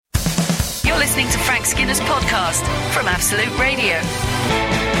listening to Frank Skinner's podcast from Absolute Radio.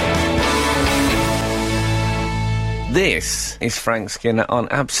 This is Frank Skinner on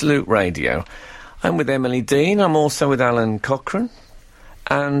Absolute Radio. I'm with Emily Dean. I'm also with Alan Cochrane.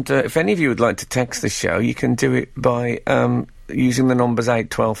 And if any of you would like to text the show, you can do it by using the numbers 8,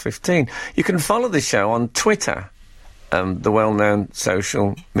 12, 15. You can follow the show on Twitter, the well-known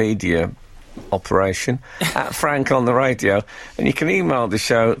social media operation, at Frank on the Radio. And you can email the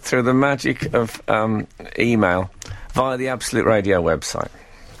show through the magic of email via the Absolute Radio website.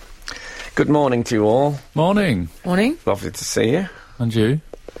 Good morning to you all. Morning. Morning. Lovely to see you. And you?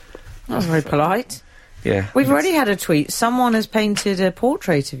 That was very polite. Yeah. We've already had a tweet. Someone has painted a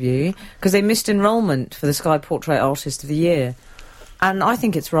portrait of you because they missed enrolment for the Sky Portrait Artist of the Year. And I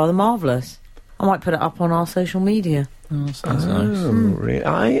think it's rather marvellous. I might put it up on our social media. Oh, that sounds nice. Really?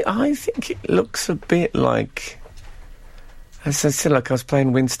 I think it looks a bit like... I feel like I was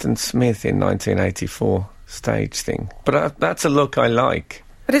playing Winston Smith in 1984 stage thing. But that's a look I like.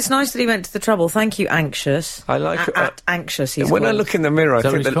 But it's nice that he went to the trouble. Thank you, Anxious. I like at Anxious, he's when called. I look in the mirror, I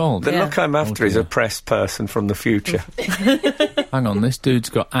think the Yeah. look I'm after is a pressed person from the future. Hang on, this dude's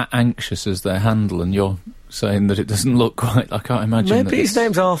got @Anxious as their handle, and you're saying that it doesn't look quite... I can't imagine Maybe that his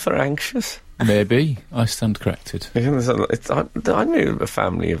name's Arthur Anxious. Maybe. I stand corrected. I knew a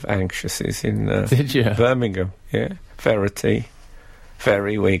family of Anxiouses in Did you? Birmingham. Yeah. Verity.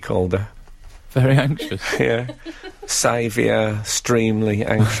 Very we called her. Very anxious. Yeah. Saviour, extremely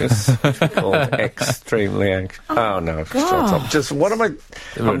anxious. Called extremely anxious. Oh, no. Shut up. Just, what am I...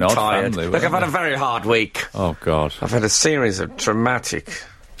 They were I'm an odd tired. family, Look, I've weren't had a very hard week. Oh, God. I've had a series of traumatic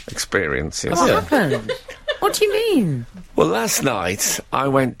experiences. What happened? What do you mean? Well, last night, I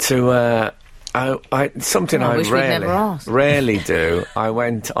went to... something I I wish we'd never asked. rarely do. I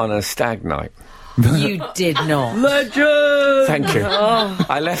went on a stag night. You did not. Legend! Thank you. Oh.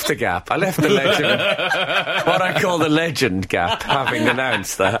 I left a gap. I left the legend, what I call the legend gap, having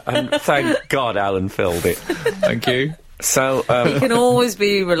announced that. And thank God Alan filled it. Thank you. So, He can always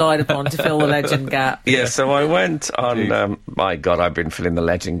be relied upon to fill the legend gap. yeah, so I went on, my God, I've been filling the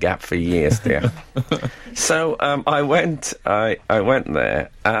legend gap for years, dear. So, I went there,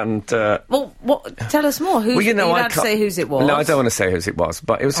 and... Well, tell us more. Who's, you know, you I allowed to can't- say whose it was? No, I don't want to say whose it was,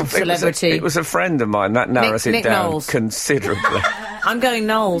 but it was, celebrity. It was a friend of mine. That narrows Nick it down Knowles. considerably. I'm going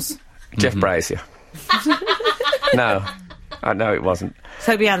Knowles. Jeff Brazier. No, I know it wasn't.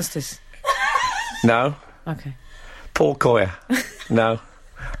 Toby Anstis. No. Okay. Paul Coyer. No.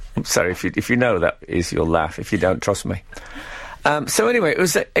 I'm sorry, if you know that is, you'll laugh. If you don't, trust me. So anyway,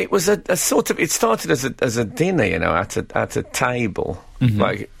 it was a sort of... It started as a dinner, you know, at a table,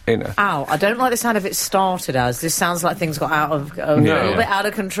 like, you know. Ow, I don't like the sound of it started as. This sounds like things got a little bit out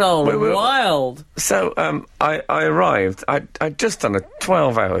of control. Wild. So I arrived. I'd just done a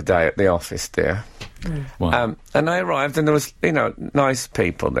 12-hour day at the office there. Wow. And I arrived, and there was, you know, nice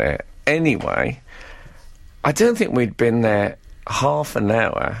people there. Anyway, I don't think we'd been there half an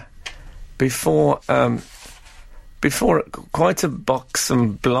hour before quite a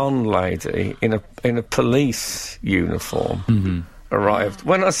buxom blonde lady in a police uniform arrived.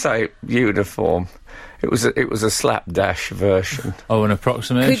 When I say uniform, it was a slapdash version. Oh, an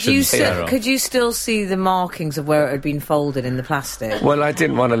approximation. Could you still see the markings of where it had been folded in the plastic? Well, I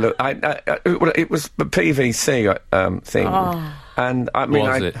didn't want to look. It was a PVC thing. Oh. And I mean,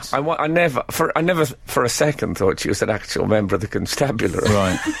 Was I never for a second thought she was an actual member of the constabulary.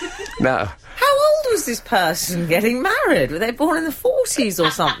 Right. No. How old was this person getting married? Were they born in the 40s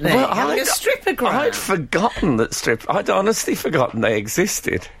or something? Having a strippogram? I'd forgotten that I'd honestly forgotten they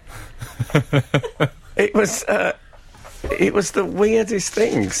existed. It was the weirdest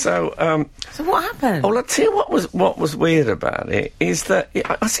thing. So what happened? Well, I'll tell you what was weird about it is that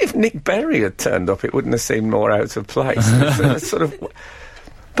as if Nick Berry had turned up, it wouldn't have seemed more out of place.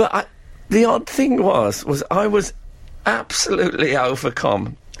 But the odd thing was I was absolutely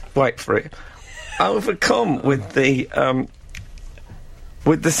overcome. Wait for it. Overcome with the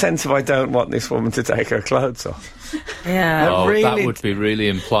sense of I don't want this woman to take her clothes off. Yeah. That would be really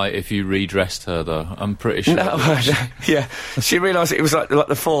impolite if you redressed her, though. I'm pretty sure. No, yeah. She realised it was like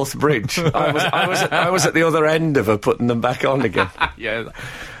the Forth Bridge. I was at the other end of her putting them back on again. Yeah, that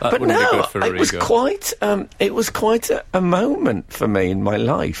but wouldn't be good for her it was ego. it was quite a moment for me in my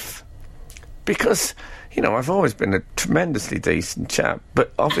life, because, you know, I've always been a tremendously decent chap,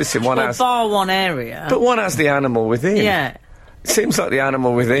 but obviously bar one area. But one has the animal within. Yeah. It seems like the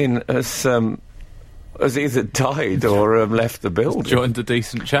animal within has has either died or left the building. Joined a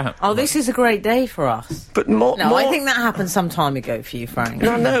decent chap. Oh, this is a great day for us. But more, I think that happened some time ago for you, Frank.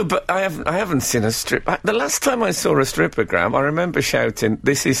 No, but I haven't seen a strip. The last time I saw a strippogram, I remember shouting,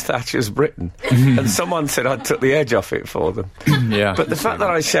 "This is Thatcher's Britain," and someone said I took the edge off it for them. Yeah. But the fact that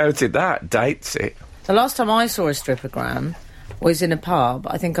I shouted that dates it. The last time I saw a strippogram was in a pub.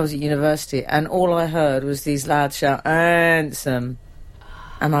 I think I was at university, and all I heard was these lads shout, "Handsome,"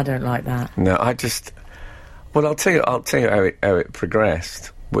 and I don't like that. No, I just. Well, I'll tell you how it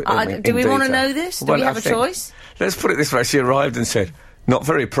progressed. Do we want to know this? Do we have a choice? Let's put it this way: she arrived and said, "Not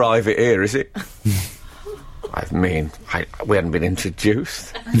very private here, is it?" I mean, we hadn't been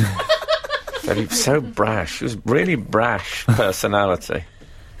introduced. So brash. She was really brash personality.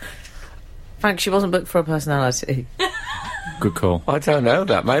 Frank, she wasn't booked for a personality. Good call. I don't know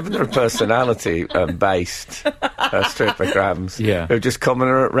that. Maybe they're personality-based stripograms. Yeah. Who just come and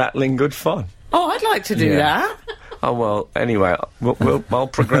are rattling good fun. Oh, I'd like to do that. Oh, well, anyway, I'll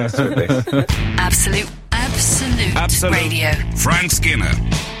progress with this. Absolute Radio. Frank Skinner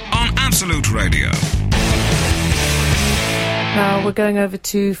on Absolute Radio. Now we're going over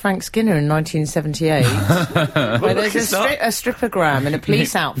to Frank Skinner in 1978, where there's a strippogram in a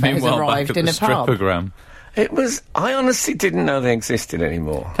police outfit has arrived in a pub. Strippogram. It was... I honestly didn't know they existed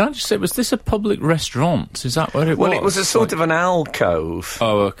anymore. Can I just say, was this a public restaurant? Is that what it was? Well, it was a sort of an alcove.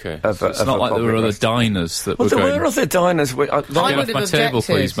 Oh, OK. So it's not like there were other diners that were going... Well, there were other diners... I would have my table,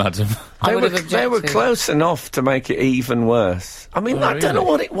 please, madam. They were close enough to make it even worse. I mean, I don't know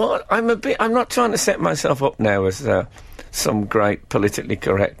what it was. I'm not trying to set myself up now as some great politically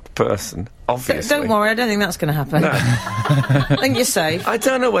correct person, obviously. Don't worry, I don't think that's going to happen. No. I think you're safe. I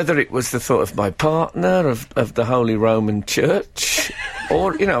don't know whether it was the thought of my partner, of the Holy Roman Church,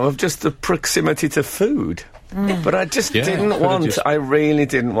 or, of just the proximity to food. But I just didn't want... I really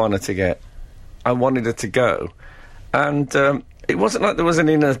didn't want her to get... I wanted her to go. And it wasn't like there was an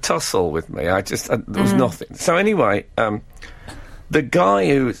inner tussle with me. There was nothing. So anyway... the guy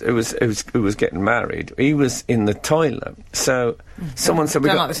who was getting married, he was in the toilet. So someone said,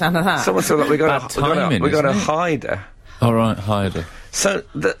 "Don't like the sound of that." Someone said, "We got to hide her." All right, hide her. So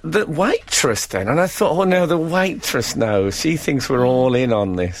the waitress then, and I thought, oh no, the waitress knows. She thinks we're all in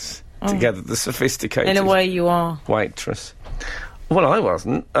on this together. The sophisticated, in a way, you are waitress. Well, I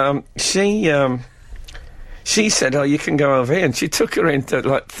wasn't. She said, "Oh, you can go over here," and she took her into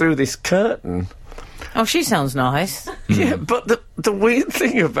through this curtain. Oh, she sounds nice. Yeah, but the weird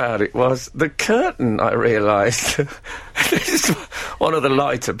thing about it was the curtain, I realised, this is one of the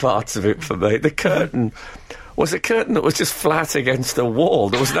lighter parts of it for me, the curtain was a curtain that was just flat against a wall.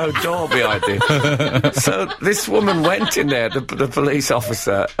 There was no door behind it. So this woman went in there, the police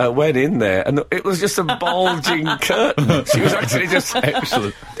officer went in there, and it was just a bulging curtain. She was actually just...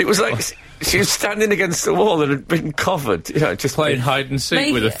 Excellent. It was like... She was standing against the wall and had been covered, just playing hide and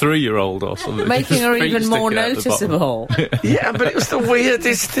seek with a 3-year-old or something. Making her even more noticeable. Yeah, but it was the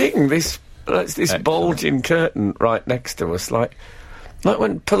weirdest thing. This bulging curtain right next to us, like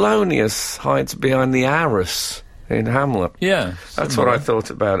when Polonius hides behind the arras in Hamlet. Yeah, that's what I thought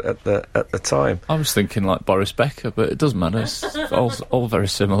about at the time. I was thinking like Boris Becker, but it doesn't matter. It's all very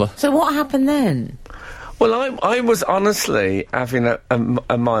similar. So what happened then? Well, I was honestly having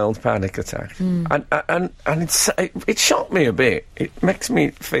a mild panic attack, and it shocked me a bit. It makes me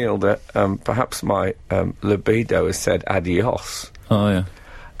feel that perhaps my libido has said adios. Oh yeah.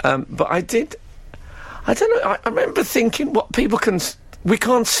 But I don't know. I remember thinking, what people can. We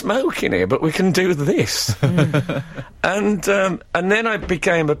can't smoke in here, but we can do this. And then it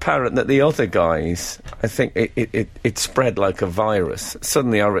became apparent that the other guys, I think it spread like a virus.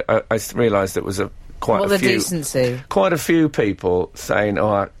 Suddenly I realised it was quite a few people saying,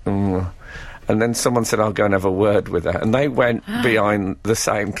 and then someone said, "I'll go and have a word with her," and they went behind the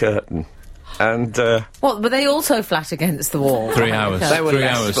same curtain. And what? Were they also flat against the wall? 3 hours. They were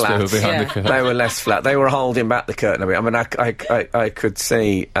less flat. They were behind the curtain. They were less flat. They were holding back the curtain a bit. I mean, I could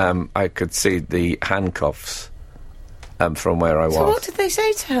see the handcuffs from where I was. So what did they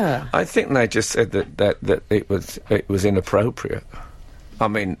say to her? I think they just said that it was inappropriate. I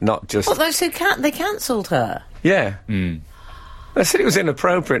mean, not just... Well, they said they cancelled her. Yeah. They said it was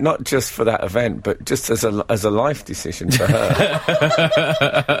inappropriate, not just for that event, but just as a life decision for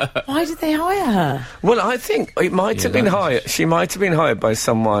her. Why did they hire her? Well, I think it might have been hired. She might have been hired by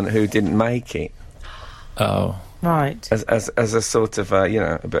someone who didn't make it. Oh. Right. As a sort of, a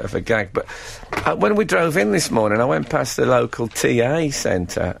bit of a gag. But when we drove in this morning, I went past the local TA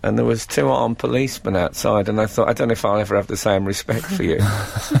centre, and there was 2 armed policemen outside, and I thought, I don't know if I'll ever have the same respect for you.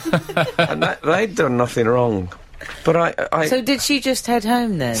 And they'd done nothing wrong. But I So did she just head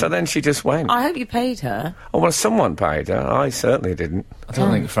home then? so then she just went. I hope you paid her. Oh, well, someone paid her. I certainly didn't. I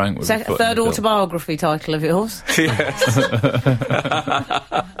don't think Frank would be footing Third the bill. autobiography title of yours. Yes.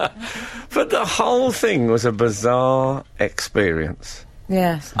 But the whole thing was a bizarre experience.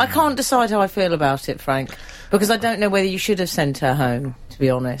 Yes. I can't decide how I feel about it, Frank, because I don't know whether you should have sent her home, to be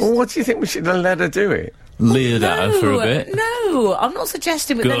honest. Well, what do you think we should have let her do it? Leered at her for a bit. No, I'm not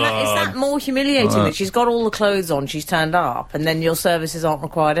suggesting, but then is that more humiliating that she's got all the clothes on, she's turned up, and then your services aren't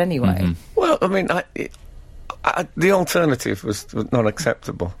required anyway? Well, I mean, the alternative was not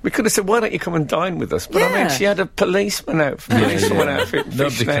acceptable. We could have said, why don't you come and dine with us? But I mean, she had a policeman outfit. Outfit,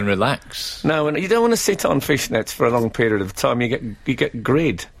 Nobody can relax. No, and you don't want to sit on fishnets for a long period of time. You get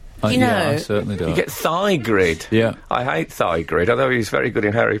grid. You Yeah, know, I certainly do. You get thigh grid. Yeah. I hate thigh grid, although he's very good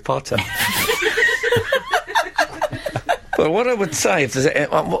in Harry Potter. But what I would say, if there's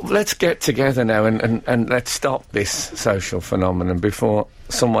let's get together now and let's stop this social phenomenon before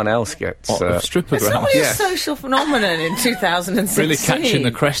someone else gets... stripper it's not a social phenomenon in 2016. Really catching the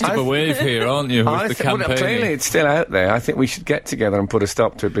crest of a wave here, aren't you, with the campaign? Well, clearly it's still out there. I think we should get together and put a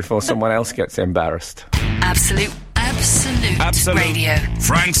stop to it before someone else gets embarrassed. Absolute Radio.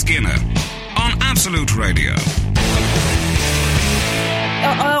 Frank Skinner on Absolute Radio.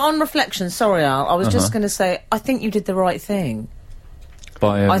 On reflection, sorry, Al, I was just going to say, I think you did the right thing.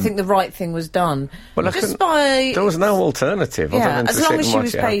 I think the right thing was done. Well, there was no alternative. Yeah, other than as to long sit as and she watch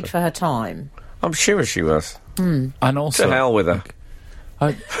was it paid happen. for her time. I'm sure she was. And also, To hell with her. I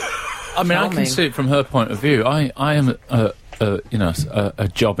mean, I can Charming. see it from her point of view. I am a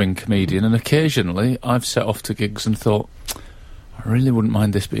jobbing comedian, and occasionally I've set off to gigs and thought, I really wouldn't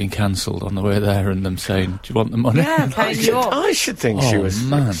mind this being cancelled on the way there, and them saying, "Do you want the money?" Yeah, paying you off. I should think she was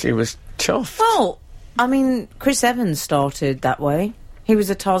chuffed. Well, I mean, Chris Evans started that way. He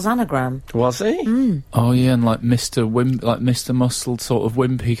was a Tarzanogram. Was he? Oh yeah, and like Mr. Muscle, sort of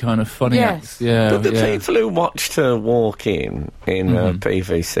wimpy kind of funny. Yes. Yeah, But the yeah. people who watched her walk in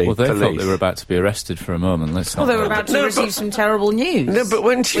PVC Well, they police... thought they were about to be arrested for a moment. Let's not. Well, they were about to receive some terrible news. No, but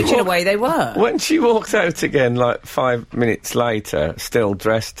when she which in a way they were. When she walked out again, like 5 minutes later, still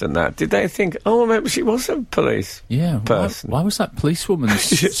dressed and that, did they think, oh, maybe she was a police person? Why was that policewoman's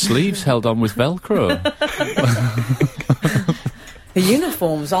sleeves held on with Velcro? The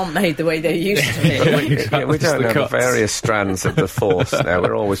uniforms aren't made the way they used to be. Yeah, we don't the know the cuts. various strands of the force now.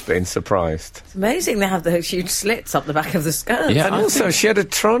 We're always being surprised. It's amazing they have those huge slits up the back of the skirt. Yeah, And also, she had a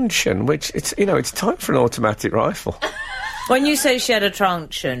truncheon, which, it's time for an automatic rifle. When you say she had a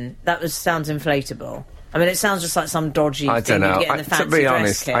truncheon, sounds inflatable. I mean, it sounds just like some dodgy I thing don't know. you get in the fancy To be dress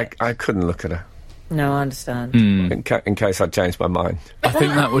honest, kit. I couldn't look at her. No, I understand. In case I'd changed my mind. I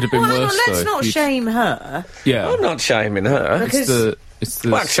think that would have been Well, hang on, worse. let's though, not if you'd- shame her. Yeah, I'm not shaming her. Because- it's the.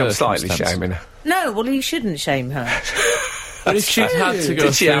 Well, actually, I'm slightly circumstances. shaming her. No, well, you shouldn't shame her. But if she'd had to go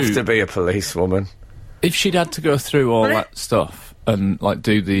Did she through, have to be a policewoman? if she'd had to go through all that stuff and like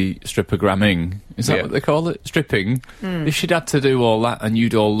do the strippergramming, is that Yeah. what they call it? Stripping. If she'd had to do all that and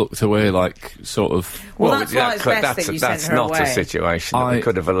you'd all looked away like sort of, Well, that's why it's best that you sent that's her not away. a situation that we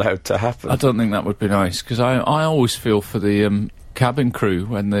could have allowed to happen. I don't think that would be nice because I always feel for the cabin crew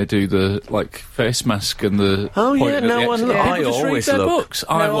when they do the like face mask and the. Oh, yeah, pointing at no the one exit. look- People I just read always their look. books.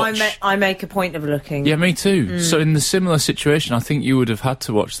 I make a point of looking. Yeah, me too. So in the similar situation, I think you would have had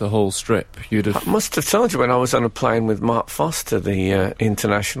to watch the whole strip. You'd have. I must have told you when I was on a plane with Mark Foster, the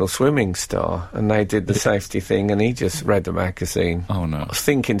international swimming star, and they did the safety thing, and he just read the magazine. Oh no.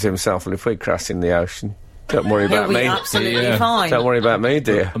 Thinking to himself, well, if we crash in the ocean, don't worry He'll about be me. absolutely Yeah. fine. Don't worry about me,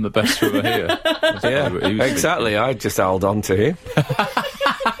 dear. I'm the best swimmer here. Yeah, exactly. I just held on to him.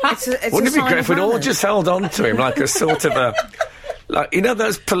 It's Wouldn't it be sign great of if we'd all manners. just held on to him like a sort of a... Like, you know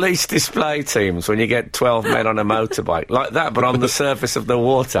those police display teams when you get 12 men on a motorbike? Like that, but on the surface of the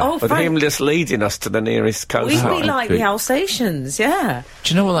water. Oh, with Frank. him just leading us to the nearest We'd coastline. be like the Alsatians, yeah.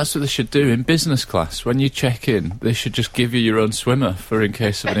 Do you know what that's what they should do in business class? When you check in, they should just give you your own swimmer for in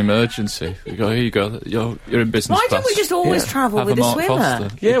case of an emergency. You go, here you go, you're in business Why class. don't we just always Yeah. travel Have with a a Mark swimmer?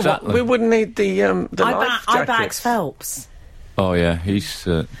 Foster. Yeah, exactly. we wouldn't need the life I bags jackets. Phelps. Oh yeah, he's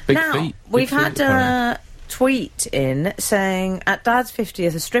big Now, feet. we've Big had feet, apparently. a tweet in saying, at Dad's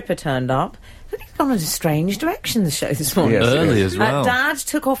 50th, a stripper turned up. But he's gone in a strange direction, the show this morning. Yes, it early is. as well. Dad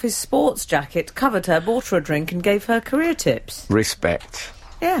took off his sports jacket, covered her, bought her a drink and gave her career tips. Respect.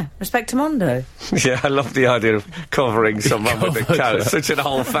 Yeah, respectamondo. Yeah, I love the idea of covering someone with a coat. Such an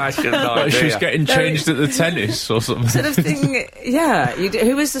old-fashioned Like idea. she was getting changed at the tennis or something. Sort of thing, yeah.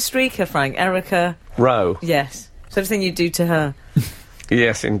 Who was the streaker, Frank? Erica? Row. Yes. Sort of thing you do to her.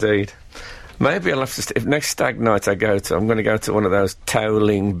 Yes, indeed. Maybe I'll have to... if next stag night I go to, I'm going to go to one of those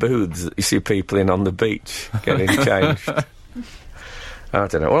toweling booths that you see people in on the beach getting changed. I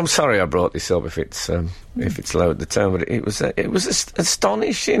don't know. Well, I'm sorry I brought this up if it's lowered the tone, but it was an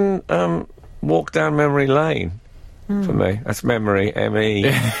astonishing walk down memory lane for me. That's memory, M-E.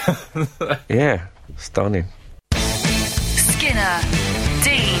 Yeah, stunning. Skinner,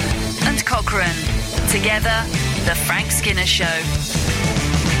 Dean and Cochrane. Together, The Frank Skinner Show.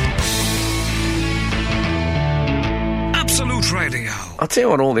 Absolute Radio. I'll tell you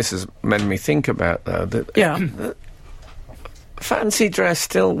what all this has made me think about, though. That fancy dress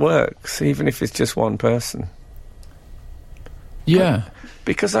still works, even if it's just one person. Yeah.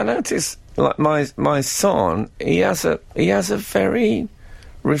 Because I notice, like, my son, he has a very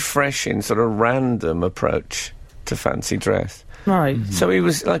refreshing, sort of random approach to fancy dress. Right. Mm-hmm. So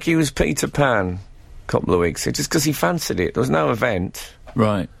he was Peter Pan a couple of weeks ago, just because he fancied it. There was no event.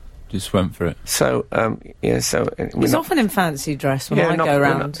 Right. Just went for it. So, He's often in fancy dress when I go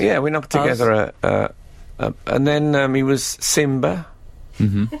round. We knocked together and then he was Simba.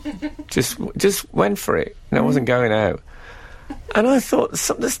 Mm-hmm. Just went for it. I wasn't going out. And I thought,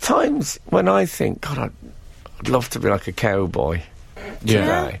 there's times when I think, God, I'd love to be like a cowboy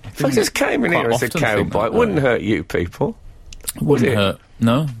today. If I just came in here as a cowboy, it wouldn't hurt you people. Wouldn't hurt.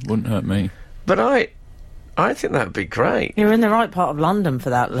 No, wouldn't hurt me. But I think that'd be great. You're in the right part of London for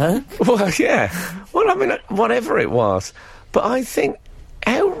that look. Well, yeah. Well, I mean, whatever it was. But I think,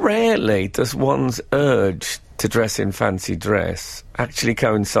 how rarely does one's urge to dress in fancy dress actually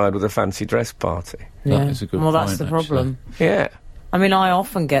coincide with a fancy dress party? Yeah. That is a good well, point, that's the problem. Yeah. I mean, I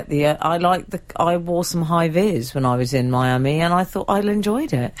often get I wore some high vis when I was in Miami, and I thought I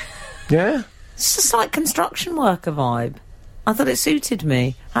enjoyed it. Yeah? It's just like construction worker vibe. I thought it suited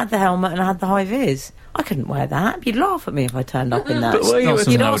me. I had the helmet and I had the high vis. I couldn't wear that. You'd laugh at me if I turned up in that. But were you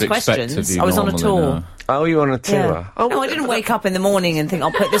You'd ask questions. I was on a tour. No. Oh, you were on a tour? Yeah. Oh, no, I didn't wake up in the morning and think,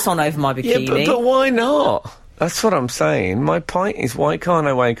 I'll put this on over my bikini. Yeah, but why not? That's what I'm saying. My point is, why can't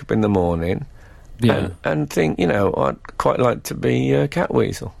I wake up in the morning and think, I'd quite like to be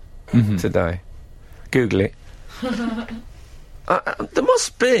Catweasel today. Google it. There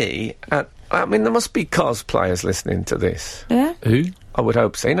must be... there must be cosplayers listening to this. Yeah? Who? I would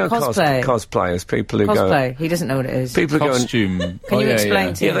hope so. Cosplayers, people who go... Cosplay. He doesn't know what it is. People who Costume. Can you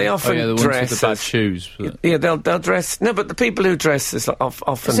explain to Yeah, him? they often the ones dress with the bad as... shoes. Yeah, they'll dress... No, but the people who dress as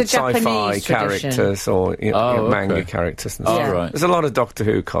often It's a sci-fi Japanese tradition. characters or manga okay. characters and Oh, stuff. right. There's a lot of Doctor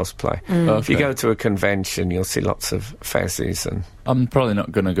Who cosplay. If you Okay. go to a convention, you'll see lots of fezzes and... I'm probably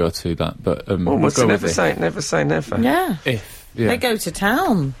not going to go to that, but Well, we'll go never with say never. Yeah. Yeah. They go to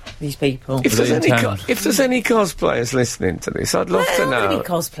town, these people. If Are they there's, in any town? if there's any cosplayers listening to this, I'd love to There aren't know. any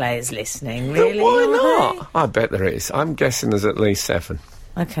cosplayers listening, But really. why are not? I bet there is. I'm guessing there's at least 7.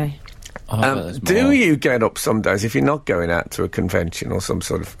 they? Okay. Do you get up some days, if you're not going out to a convention or some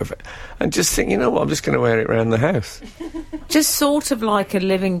sort of event, and just think, you know what, I'm just going to wear it around the house? Just sort of like a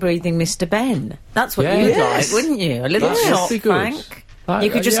living, breathing Mr. Ben. That's what you'd Yes. like, wouldn't you? A little Yes. shop, That'd be good. Frank. That-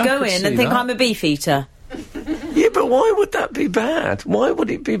 You could just yeah, I go could in see and think, that. I'm a beef eater. Yeah, but why would that be bad? Why would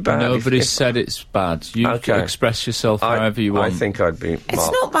it be bad? Nobody said it's bad. You Okay. express yourself however you want. I think I'd be...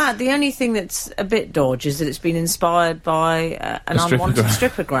 It's not bad. The only thing that's a bit dodgy is that it's been inspired by an unwanted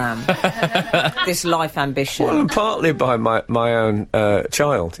strippogram. This life ambition. Well, and partly by my own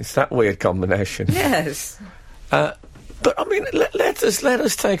child. It's that weird combination. Yes. But, I mean, let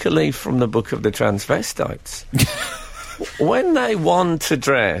us take a leaf from the book of the transvestites. When they want to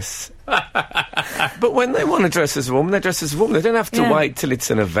dress... But when they want to dress as a woman, they dress as a woman. They don't have to wait till it's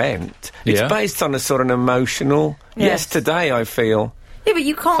an event. It's based on a sort of emotional... Yes, today I feel... Yeah, but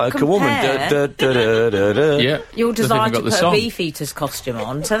you can't like compare a woman. Yeah. your desire They've to got the put a song. beef eater's costume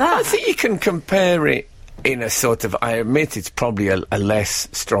on to I that. think you can compare it in a sort of... I admit it's probably a less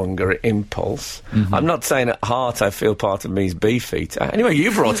stronger impulse. I'm not saying at heart I feel part of me is beef eater. Anyway, you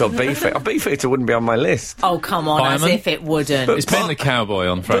brought up beef eater. A beef eater wouldn't be on my list. Oh, come on, Fireman? as if it wouldn't. But It's been the cowboy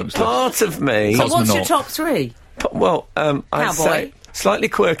on But Frank's list. part of me... So what's your Cosmonaut. top 3? I'd Cowboy. say slightly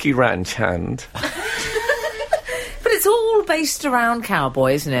quirky ranch hand. But it's all based around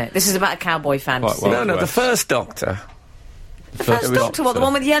cowboy, isn't it? This is about a cowboy fantasy. well. No, the West. first Doctor. The first Doctor, what, the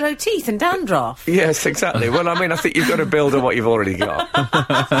one with yellow teeth and dandruff? Yes, exactly. Well, I mean, I think you've got to build on what you've already got.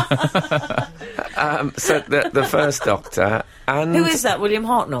 So the first Doctor and... Who is that, William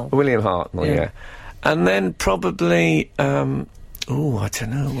Hartnell? William Hartnell, yeah. And then probably... I don't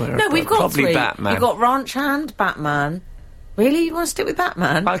know where... No, we've got probably 3. Batman. You've got Ranch Hand, Batman. Really? You want to stick with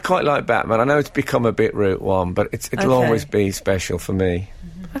Batman? I quite like Batman. I know it's become a bit Route 1, but it'll Okay. always be special for me.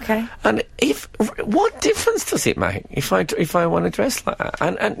 Okay. And what difference does it make if I want to dress like that?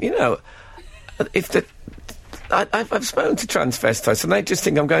 And if the... I've spoken to transvestites, and they just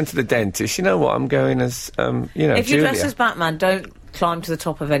think I'm going to the dentist. You know what? I'm going as, If you Julia. dress as Batman, don't climb to the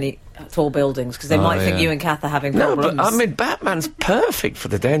top of any tall buildings, because they might think you and Kath are having problems. No, but, Batman's perfect for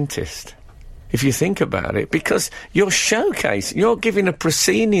the dentist, if you think about it, because you're giving a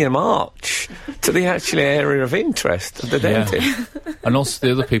proscenium arch to the actual area of interest of the dentist. And also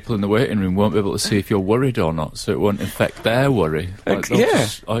the other people in the waiting room won't be able to see if you're worried or not, so it won't affect their worry. Like,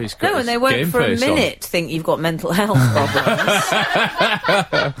 he's got no, and they won't for a minute think you've got mental health problems.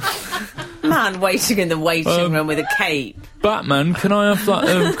 Man waiting in the waiting room with a cape. Batman, can I have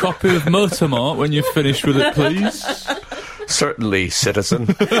that copy of Motormart when you're finished with it, please? Certainly, citizen.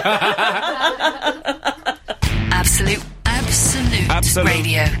 Absolute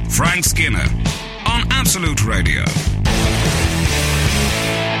Radio. Frank Skinner on Absolute Radio.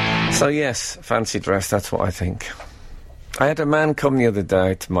 So yes, fancy dress, that's what I think. I had a man come the other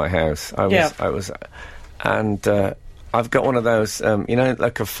day to my house. And I've got one of those,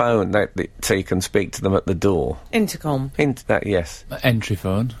 like a phone so you can speak to them at the door. Intercom. Yes. Entry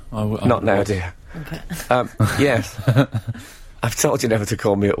phone. Not now, dear. Okay. Yes. I've told you never to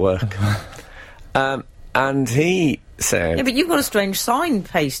call me at work. And he said... Yeah, but you've got a strange sign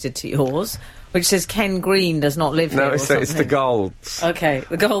pasted to yours, which says Ken Green does not live here. No, it's the Golds. Okay,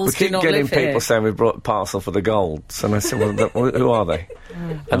 the Golds do not live here. We keep getting people saying we brought a parcel for the Golds. And I said, well, who are they?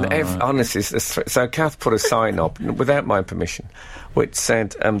 Honestly, so Kath put a sign up, without my permission, which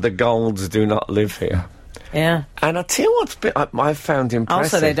said, the Golds do not live here. Yeah. And I tell you what's I found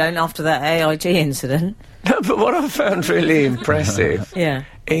impressive... Also, they don't after that AIG incident. No, but what I found really impressive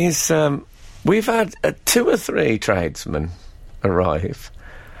is we've had 2 or 3 tradesmen arrive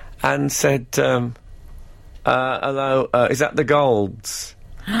and said, hello, is that the Golds?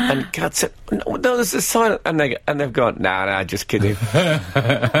 And Kat said, no, there's a sign, and they've gone, nah, just kidding. I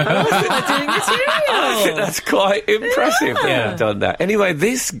think that's quite impressive that they've done that. Anyway,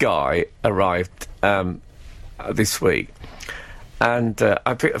 this guy arrived this week, and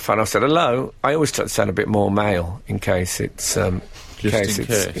I picked the phone. I said, hello. I always try to sound a bit more male in case it's... just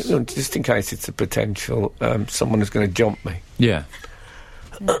in case it's a potential someone who's going to jump me. Yeah.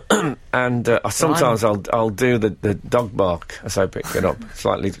 And sometimes I'll do the dog bark as I pick it up.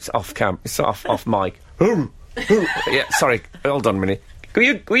 Slightly it's off off mic. Yeah, sorry. Hold on a minute.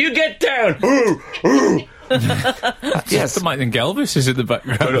 Will you get down? Yes. The Mike and Galvis is in the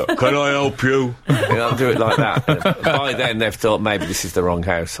background. Can I help you? Yeah, I'll do it like that. By then they've thought maybe this is the wrong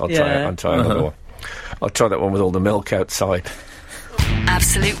house. I'll try another one. I'll try that one with all the milk outside.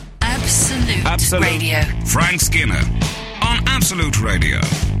 Absolute Radio. Frank Skinner on Absolute Radio.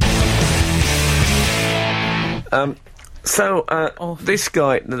 This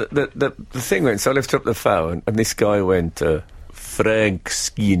guy, the thing went, so I lifted up the phone, and this guy went, Frank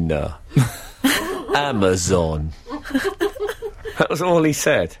Skinner, Amazon. That was all he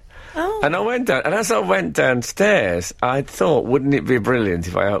said. Oh. And I went down, and as I went downstairs, I thought, wouldn't it be brilliant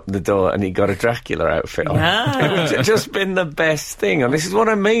if I opened the door and he got a Dracula outfit on? It would have just been the best thing. And this is what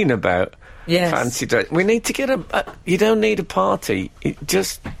I mean about fancy dress. We need to get you don't need a party.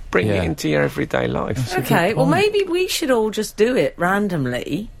 Just bring it into your everyday life. Okay, well, maybe we should all just do it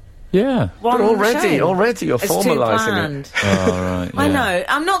randomly. Yeah. But already you're formalising it. Oh, right. I know.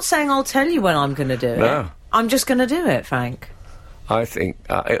 I'm not saying I'll tell you when I'm going to do it. I'm just going to do it, Frank. I think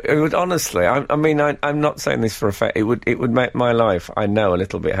it would honestly. I'm not saying this for a fact. It would make my life, I know, a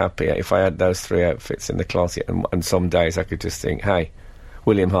little bit happier if I had those 3 outfits in the closet, and some days I could just think, hey,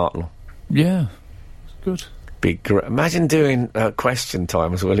 William Hartnell. Yeah, good. Big. Imagine doing Question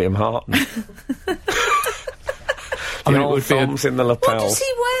Time as William Hartnell. It would be in the lapels. What does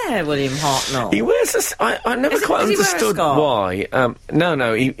he wear, William Hartnell? He wears I never quite understood why.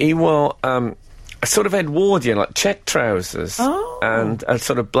 No, he wore. A sort of Edwardian, like check trousers, and a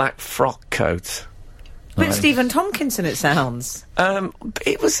sort of black frock coat. But Stephen Tompkinson, it sounds.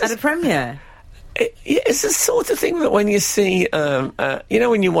 It was at a premiere. It's the sort of thing that when you see,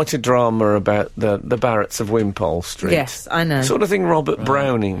 when you watch a drama about the Barretts of Wimpole Street. Yes, I know. Sort of thing Robert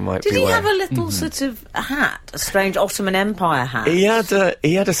Browning might be wearing. Did he have a little sort of hat, a strange Ottoman Empire hat? He had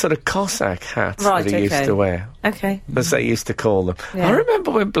a sort of Cossack hat that he used to wear. Okay. As they used to call them. Yeah. I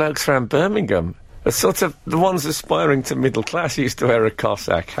remember when blokes around Birmingham, the ones aspiring to middle class, used to wear a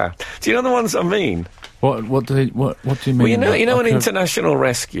Cossack hat. Do you know the ones I mean? What do you mean? Well, you know an international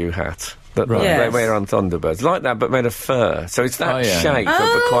rescue hat. that they wear on Thunderbirds. Like that, but made of fur. So it's that shape,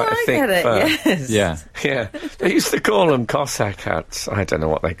 but quite a thick fur. Yes. Yeah. They used to call them Cossack hats. I don't know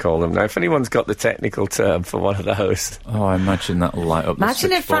what they call them now. If anyone's got the technical term for one of those. Oh, I imagine that'll light up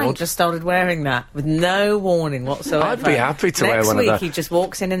Imagine the if Frank just started wearing that with no warning whatsoever. I'd be happy to wear one of those. Next week he just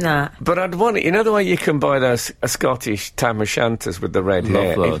walks in that. But I'd want it. You know the way you can buy those Scottish tam o' shanter with the red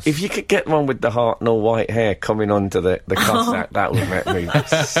hair? If you could get one with the Hartnell white hair coming under the Cossack, that would make me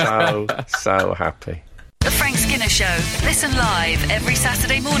so happy. The Frank Skinner Show. Listen live every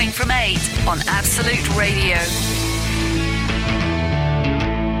Saturday morning from 8 on Absolute Radio.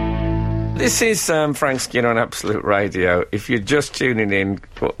 This is Frank Skinner on Absolute Radio. If you're just tuning in,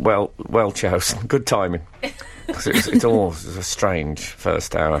 well chosen. Good timing. It's all a strange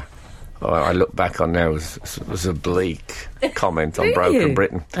first hour. I look back on now as a bleak comment on Broken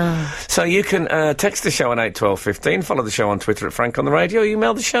Britain. So you can text the show on 81215, follow the show on Twitter at Frank on the Radio,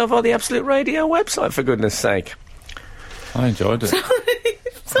 email the show via the Absolute Radio website, for goodness sake. I enjoyed it.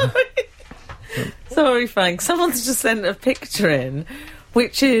 Sorry, Frank. Someone's just sent a picture in,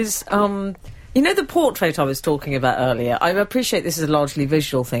 which is... you know the portrait I was talking about earlier? I appreciate this is a largely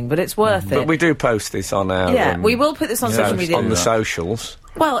visual thing, but it's worth it. But we do post this on our... Yeah, we will put this on social media. On the socials.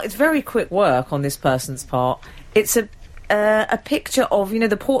 Well, it's very quick work on this person's part. It's a picture of, you know,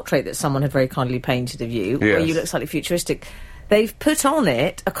 the portrait that someone had very kindly painted of you, where you look slightly futuristic. They've put on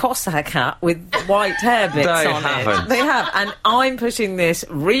it a Cossack hat with white hair bits on it. They have. And I'm pushing this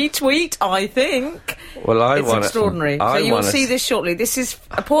retweet, I think. Well, it's extraordinary. So you'll see this shortly. This is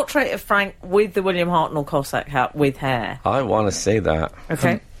a portrait of Frank with the William Hartnell Cossack hat with hair. I want to see that.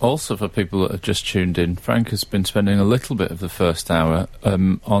 Okay. Also, for people that have just tuned in, Frank has been spending a little bit of the first hour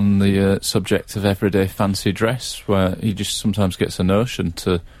on the subject of everyday fancy dress, where he just sometimes gets a notion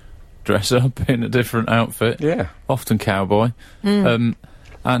to dress up in a different outfit. Yeah. Often cowboy. And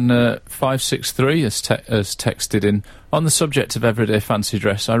 563 has texted in, on the subject of everyday fancy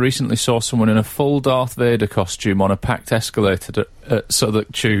dress, I recently saw someone in a full Darth Vader costume on a packed escalator at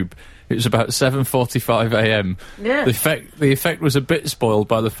Southwark Tube. It was about 7:45 a.m. Yeah. The effect was a bit spoiled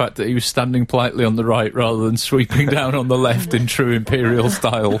by the fact that he was standing politely on the right rather than sweeping down on the left in true Imperial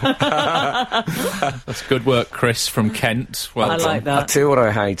style. That's good work, Chris from Kent. Well I done. like that. I'll tell you what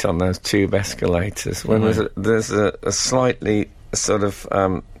I hate on those tube escalators. When there's a slightly sort of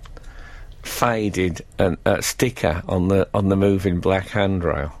faded sticker on the moving black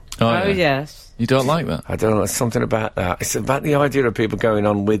handrail. Oh, yes. You don't like that? I don't know, there's something about that. It's about the idea of people going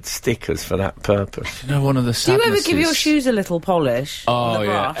on with stickers for that purpose. You know, one of the Do you ever give your shoes a little polish? Oh,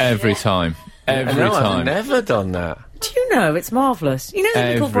 yeah, every time. Every time. I've never done that. Do you know, it's marvellous. You know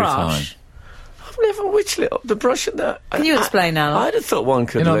the little brush? I've never, which little, the brush and that... Can you explain, Alan? I'd have thought one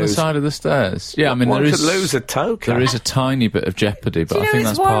could lose... on the side of the stairs. Yeah, I mean, one could lose a toe cap. There is a tiny bit of jeopardy, but I think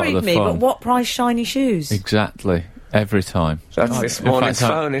that's part of the fun. It's worried me, but what price shiny shoes? Exactly. Every time. That's this morning's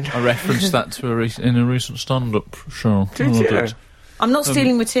phoning. I referenced that to in a recent stand-up show. Did you? I'm not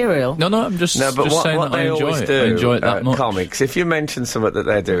stealing material. No, I'm just saying what that I enjoy it. I enjoy it that much. Comics, if you mention something that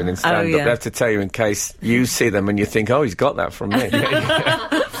they're doing in stand-up, they have to tell you in case you see them and you think, oh, he's got that from me.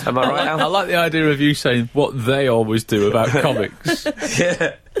 Am I right, Al? I like the idea of you saying what they always do about comics.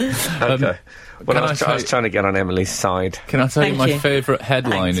 Yeah. Okay. Well, I was trying to get on Emily's side. Can I tell you my favourite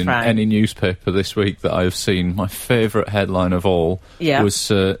headline in any newspaper this week that I've seen? My favourite headline of all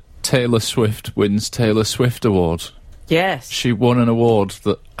was Taylor Swift wins Taylor Swift Award. Yes. She won an award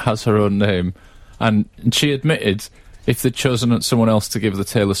that has her own name, and she admitted if they'd chosen someone else to give the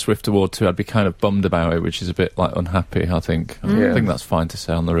Taylor Swift Award to, I'd be kind of bummed about it, which is a bit, unhappy, I think. I think that's fine to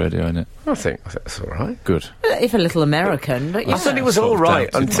say on the radio, isn't it? I think that's all right. Good. If a little American, but yeah. I thought it was all right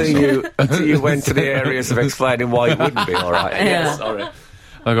until you went to the areas of explaining why it wouldn't be all right. Yeah. Sorry.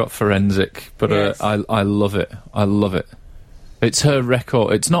 I got forensic, but I love it. I love it. It's her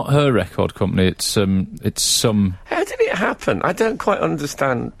record. It's not her record company. It's some... How did it happen? I don't quite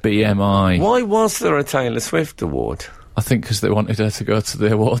understand. BMI. Why was there a Taylor Swift Award? I think because they wanted her to go to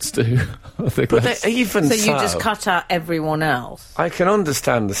the awards too. I think but even so, you just cut out everyone else. I can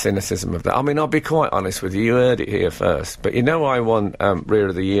understand the cynicism of that. I mean, I'll be quite honest with you. You heard it here first. But you know, I won Rear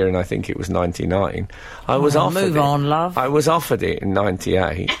of the Year, and I think it was '99. I was offered move on, love. I was offered it in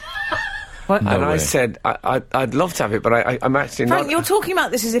 '98. What? And I said, I'd love to have it, but I'm actually Frank, not... you're talking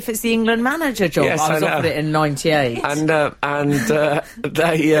about this as if it's the England manager job. Yes, I was offered it in '98.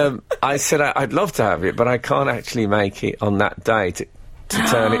 I said, I'd love to have it, but I can't actually make it on that day to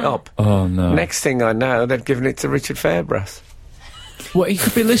turn it up. Oh, no. Next thing I know, they've given it to Richard Fairbrass. What, he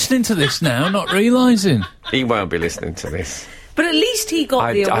could be listening to this now, not realising. He won't be listening to this. But at least he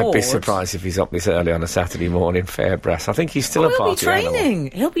got the award. I'd be surprised if he's up this early on a Saturday morning, Fairbrass. I think he's still a party animal.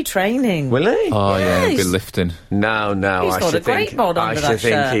 He'll be training. Will he? Oh, yeah, he'll be lifting. No, He's got a great bod under that shirt. I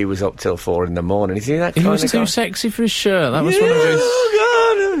should think he was up till 4 in the morning. Is he that kind of guy? He was too sexy for his shirt. That was one of his...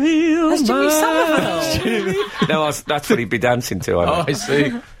 That's Jimmy Somerville. No, that's what he'd be dancing to, I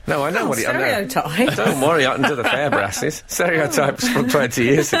see. No, I know what he... Stereotype. Don't worry, I can do the Fairbrasses. Stereotypes from 20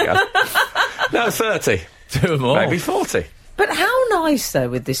 years ago. No, 30. 2 more. Maybe 40. But how nice, though,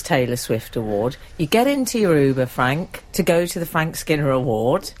 with this Taylor Swift award, you get into your Uber, Frank, to go to the Frank Skinner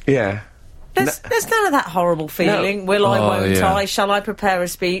Award. Yeah. There's none of that horrible feeling, No. will I, won't I, shall I prepare a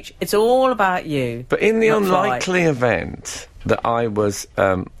speech? It's all about you. But in the unlikely event that I was,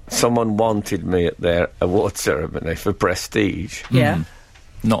 someone wanted me at their award ceremony for prestige... Yeah.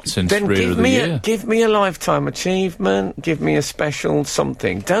 Not since then Rear of the Year. Give me a lifetime achievement, give me a special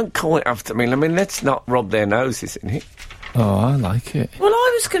something. Don't call it after me. I mean, let's not rub their noses in it. Oh, I like it. Well,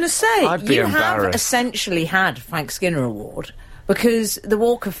 I was going to say, I'd be you have embarrassed. essentially had Frank Skinner Award, because the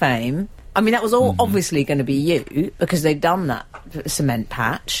Walk of Fame, I mean, that was all obviously going to be you, because they'd done that cement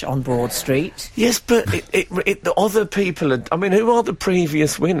patch on Broad Street. Yes, but the other people I mean, who are the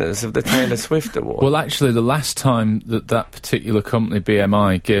previous winners of the Taylor Swift Award? Well, actually, the last time that particular company,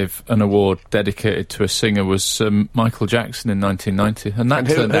 BMI, gave an award dedicated to a singer was Michael Jackson in 1990, and that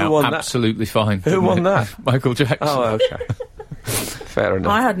turned out absolutely fine. Who won that? Michael Jackson. Oh, okay. Fair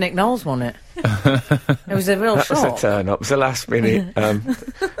enough. I had Nick Knowles won it. It was a real shock. That was a turn-up. It was a last-minute...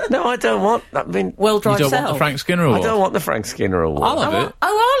 no, I don't want... I mean... Well, you don't want the Frank Skinner Award? I don't want the Frank Skinner Award. I'll have it.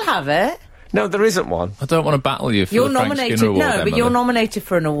 I'll have it. No, there isn't one. I don't want to battle you for the Frank Skinner Award, No, but Emily. you're nominated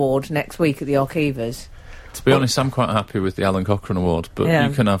for an award next week at the Archivas. To be honest, I'm quite happy with the Alan Cochrane Award, but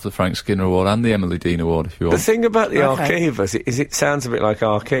you can have the Frank Skinner Award and the Emily Dean Award if you want. The thing about the Archivas is it sounds a bit like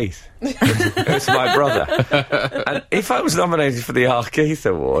Arkeith. It's my brother. And if I was nominated for the Arkeith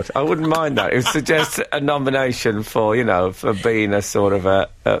Award, I wouldn't mind that. It would suggest a nomination for, for being a sort of a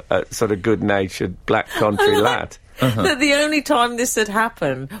sort of good-natured black country lad. That the only time this had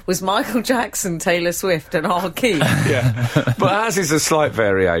happened was Michael Jackson, Taylor Swift and R. Keith. Yeah. But ours is a slight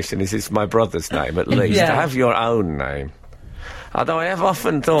variation. It's my brother's name, at least. Yeah. To have your own name. Although I have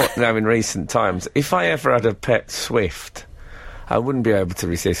often thought, now in recent times, if I ever had a pet Swift, I wouldn't be able to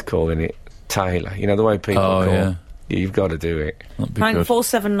resist calling it Taylor. You know, the way people call it. You've got to do it. Frank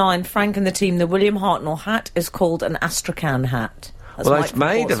 479, Frank and the team, the William Hartnell hat is called an Astrakhan hat. That's well, it's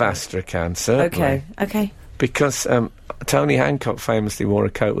made of Astrakhan, certainly. Okay. Because Tony Hancock famously wore a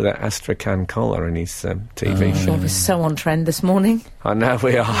coat with that Astrakhan collar in his TV show. We're so on trend this morning. I know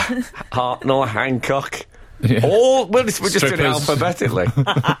we are. Hartnell, Hancock. Yeah. We're just doing it alphabetically.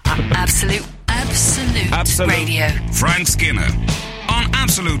 Absolute Radio. Frank Skinner on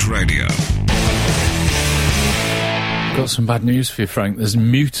Absolute Radio. Got some bad news for you, Frank. There's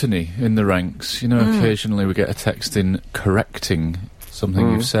mutiny in the ranks. You know, occasionally we get a text in correcting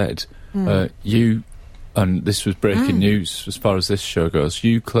something you've said. And this was breaking news as far as this show goes.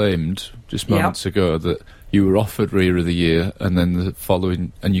 You claimed just moments ago that you were offered Rear of the Year, and then the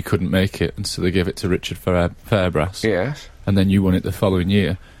following, and you couldn't make it, and so they gave it to Richard Fairbrass. Yes. And then you won it the following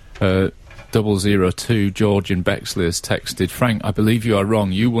year. 002 George in Bexley has texted, Frank, I believe you are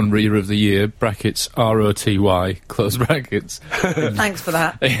wrong. You won Rear of the Year, brackets ROTY, close brackets. Thanks for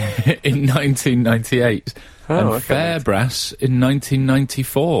that. In 1998. And okay. Fairbrass in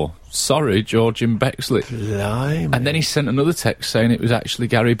 1994. Sorry, George in Bexley. Blimey. And then he sent another text saying it was actually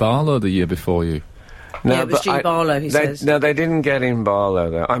Gary Barlow the year before you. No, it was G. Barlow, he says. No, they didn't get in Barlow,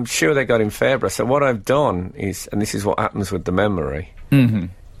 though. I'm sure they got in Fairbrass. So what I've done is, and this is what happens with the memory,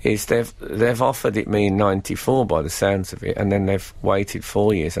 is they've offered it me in 94 by the sounds of it, and then they've waited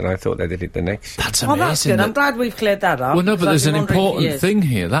 4 years, and I thought they did it the next year. That's amazing. Well, that's good. I'm glad we've cleared that up. Well, no, but there's an important thing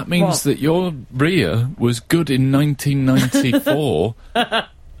here. That means that your Rear was good in 1994,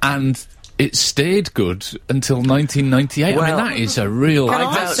 and it stayed good until 1998. Well, I mean, that is a real... Can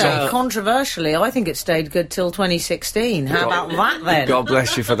I say, controversially, I think it stayed good till 2016. How about that, then? God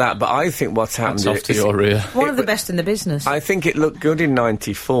bless you for that, but I think what's happened... That's off to your Rear. One of the best in the business. I think it looked good in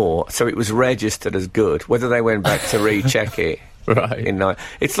 94, so it was registered as good. Whether they went back to recheck it... Right.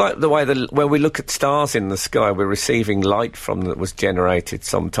 It's like the way when we look at stars in the sky, we're receiving light from that was generated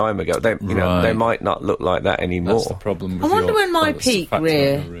some time ago. They might not look like that anymore. That's the problem with I wonder when my peak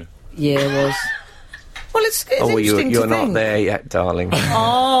Rear year was. Well, it's interesting you're to not think. there yet, darling.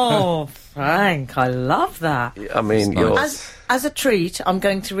 Oh, Frank, I love that. I mean, as a treat, I'm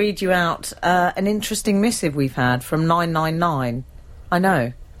going to read you out an interesting missive we've had from 999. I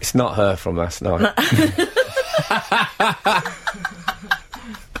know. It's not her from last night.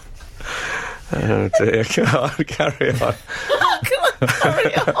 Oh dear, God, carry on.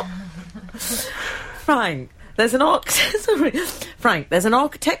 Frank, there's an Frank, there's an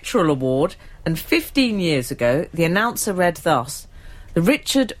architectural award, and 15 years ago, the announcer read thus: the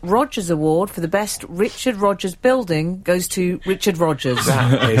Richard Rogers Award for the best Richard Rogers building goes to Richard Rogers.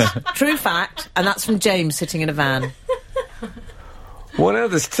 That is true fact, and that's from James sitting in a van. Well, no,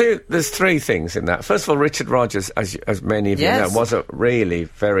 there's three things in that. First of all, Richard Rogers, as many of you know, was a really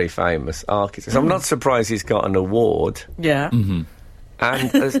very famous architect. So I'm not surprised he's got an award. Yeah. Mm-hmm.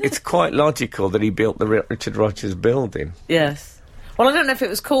 And it's quite logical that he built the Richard Rogers building. Yes. Well, I don't know if it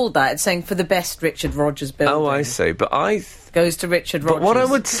was called that. It's saying for the best Richard Rogers building. Oh, I see. But goes to Richard Rogers. But what I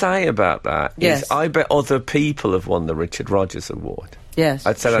would say about that is I bet other people have won the Richard Rogers Award. Yes.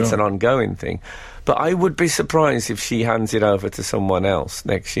 I'd say that's an ongoing thing. But I would be surprised if she hands it over to someone else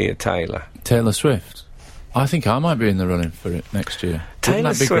next year, Taylor. Taylor Swift. I think I might be in the running for it next year. Wouldn't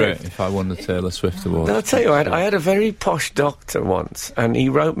that be great if I won the Taylor Swift Award? I'll tell you, I had a very posh doctor once, and he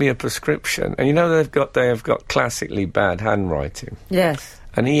wrote me a prescription. And you know they have got classically bad handwriting. Yes.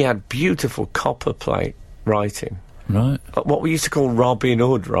 And he had beautiful copper plate writing. Right. What we used to call Robin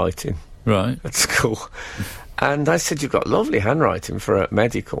Hood writing. Right. At school. And I said, you've got lovely handwriting for a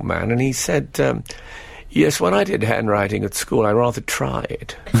medical man. And he said, yes, when I did handwriting at school, I rather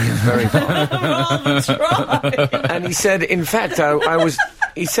tried. It was very fun. And he said, in fact, I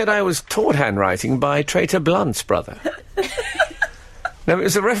was taught handwriting by Traitor Blunt's brother. Now, it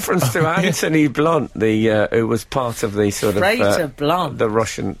was a reference to Anthony Blunt, who was part of the sort of Blunt. The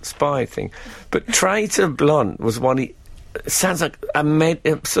Russian spy thing. But Traitor Blunt was one. Sounds like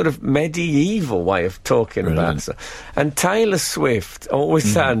a sort of medieval way of talking about it. And Taylor Swift always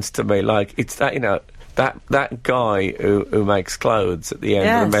sounds to me like it's that, you know, that guy who makes clothes at the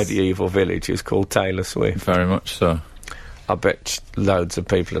end of a medieval village who's called Taylor Swift. Very much so. I bet loads of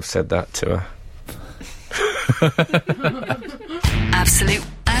people have said that to her. Absolute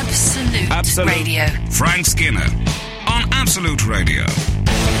Radio. Frank Skinner on Absolute Radio.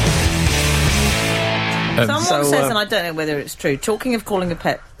 Someone says, and I don't know whether it's true, talking of calling a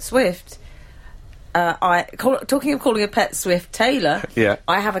pet Swift, talking of calling a pet Swift Taylor,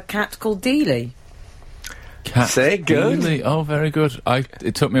 I have a cat called Dealey. Cat Say good. Dealey. Oh, very good.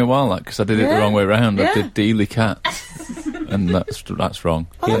 It took me a while, because I did it the wrong way round. Yeah. I did Dealey cat. And that's wrong.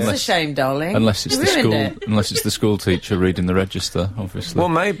 Oh, that's a shame, darling. Unless it's the school teacher reading the register, obviously. Well,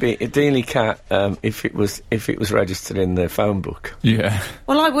 maybe a Dealey cat if it was registered in the phone book. Yeah.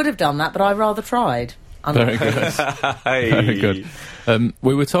 Well, I would have done that, but I rather tried. Very good. Very good.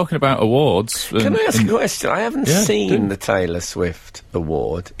 We were talking about awards. Can I ask a question? I haven't seen the Taylor Swift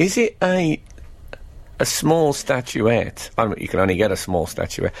Award. Is it a small statuette? I mean, you can only get a small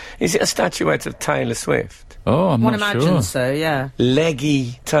statuette. Is it a statuette of Taylor Swift? Oh, I'm not sure. One imagines so, yeah.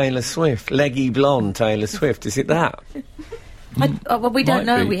 Leggy Taylor Swift. Leggy blonde Taylor Swift. Is it that? Well, we don't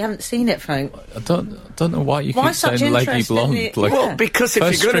know. Be. We haven't seen it, Frank. I don't know why you keep such saying leggy interest in blonde. it? Like, Well, because if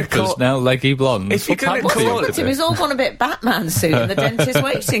first you're going to strippers, now leggy blonde. If you're going to call it, It was all gone a bit Batman suit in the dentist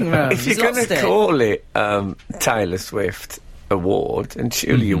waiting room. if you're going to call it Taylor Swift Award, and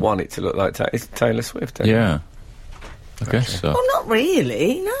surely you want it to look like it's Taylor Swift. Yeah, I guess so. Well, not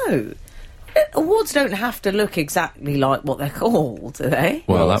really. No. Awards don't have to look exactly like what they're called, do they?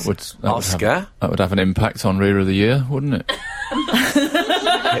 Well, that would have an impact on Rear of the Year, wouldn't it?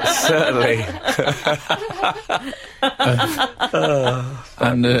 It certainly.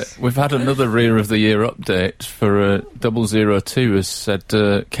 And we've had another Rear of the Year update for 002 has said,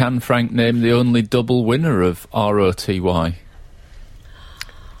 can Frank name the only double winner of ROTY?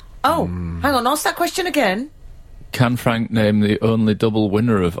 Oh, hang on, ask that question again. Can Frank name the only double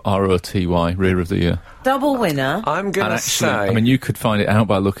winner of ROTY, Rear of the Year? Double winner? I'm going to say... I mean, you could find it out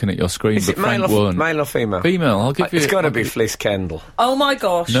by looking at your screen, Is but it Frank won. male or female? Female, I'll give you... It's got to be Fliss Kendall. Oh, my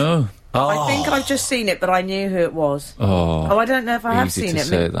gosh. No. I think I've just seen it, but I knew who it was. Oh, I don't know if I have easy seen to it.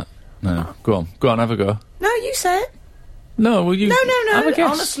 say that. No. Go on, have a go. No, you say it. No, well, you... No, have a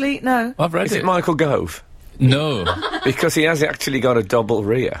guess. honestly, no. I've read Is it Michael Gove? No. Because he has actually got a double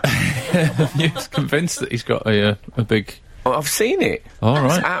rear. You're convinced that he's got a big... Oh, I've seen it. All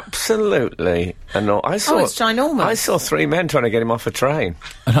right. It's absolutely enormous. It's ginormous. I saw 3 men trying to get him off a train.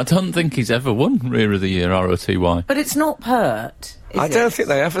 And I don't think he's ever won Rear of the Year, ROTY. But it's not pert, I don't think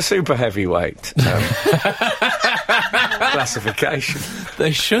they have a super heavyweight classification.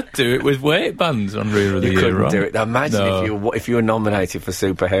 They should do it with weight bands on Rear of the You Year, couldn't right? do it. Imagine if you were nominated for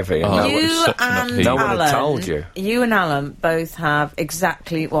super heavy and no one had told you. You and Alan both have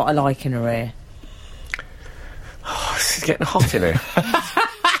exactly what I like in a rear. Oh, this is getting hot in here.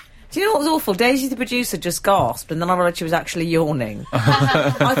 Do you know know what was awful? Daisy, the producer, just gasped, and then I realised she was actually yawning.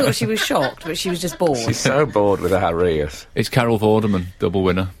 I thought she was shocked, but she was just bored. She's so bored with her Rias. It's Carol Vorderman, double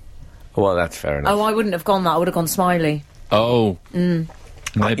winner. Well, that's fair enough. Oh, I wouldn't have gone that. I would have gone Smiley. Oh. You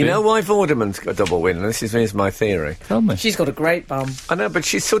know why Vorderman's got a double win? Here's my theory. Tell me. She's got a great bum. I know, but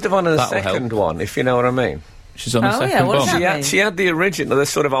she's sort of on a second one, if you know what I mean. She's on the second what one. does that mean? She had the original, the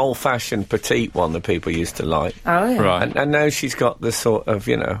sort of old-fashioned petite one that people used to like. Oh, yeah. Right. And now she's got the sort of,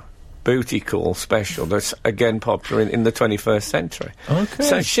 booty call special that's, again, popular in the 21st century. Okay.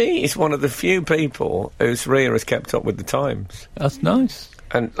 So she is one of the few people whose rear has kept up with the times. That's nice.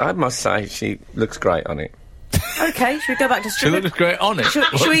 And I must say, she looks great on it. OK, should we go back to She looks great on it. Should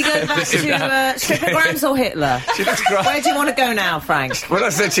we go back to stripograms or Hitler? She looks great. Where do you want to go now, Frank? When I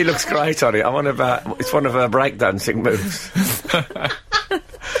said she looks great on it, I'm on about... It's one of her breakdancing moves.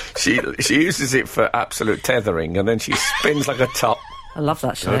 She uses it for absolute tethering, and then she spins like a top. I love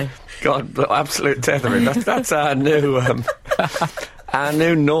that show. God, absolute tethering. That's our new... our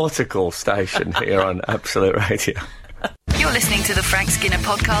new nautical station here on Absolute Radio. You're listening to the Frank Skinner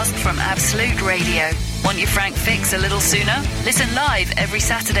podcast from Absolute Radio. Want your Frank fix a little sooner? Listen live every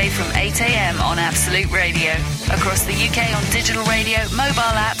Saturday from 8 a.m. on Absolute Radio. Across the UK on digital radio,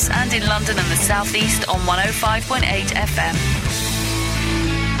 mobile apps, and in London and the South East on 105.8 FM.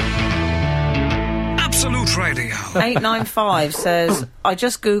 Absolute Radio. 895 says, I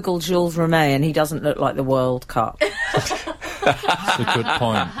just googled Jules Rimet and he doesn't look like the World Cup. That's a good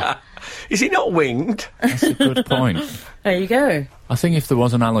point. Is he not winged? That's a good point. There you go. I think if there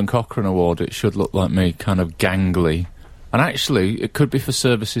was an Alan Cochrane award, it should look like me, kind of gangly. And actually, it could be for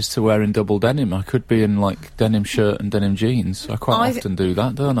services to wearing double denim. I could be in, like, denim shirt and denim jeans. I quite often do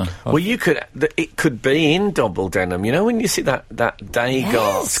that, don't I? Well, you could... It could be in double denim. You know, when you see that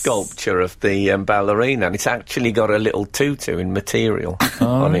Degas sculpture of the ballerina, and it's actually got a little tutu in material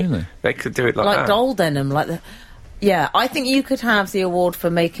on really? it. They could do it like that. Like doll denim, like the... Yeah, I think you could have the award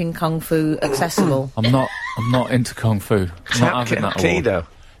for making Kung Fu accessible. I'm not into Kung Fu. I'm not having that award. Hapkido.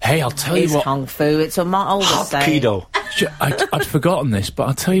 Hey, I'll tell you It's what... Kung Fu, it's a my older saying. Hapkido. I'd forgotten this, but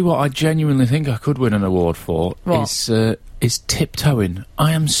I'll tell you what I genuinely think I could win an award for is tiptoeing.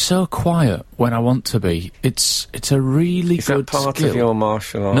 I am so quiet when I want to be. It's a really good skill. Is that part of your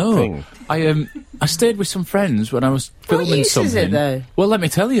martial art thing? I stayed with some friends when I was filming what use something. Is it, though? Well, let me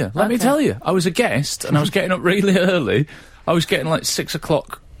tell you. Let me tell you. I was a guest and I was getting up really early. I was getting like 6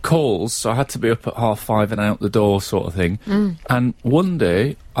 o'clock calls, so I had to be up at 5:30 and out the door sort of thing. And one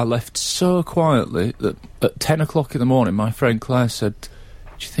day I left so quietly that at 10 o'clock in the morning my friend Claire said,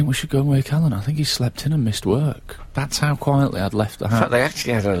 do you think we should go and wake Alan? I think he slept in and missed work. That's how quietly I'd left the house. In fact, they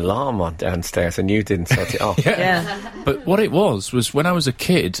actually had an alarm on downstairs and you didn't set it off. Yeah. But what it was when I was a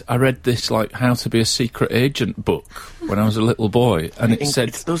kid, I read this, like, How to Be a Secret Agent book when I was a little boy, and it said...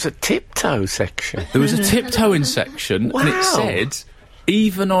 There was a tiptoe section. There was a tiptoeing section, and it said,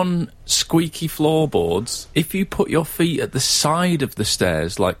 even on squeaky floorboards, if you put your feet at the side of the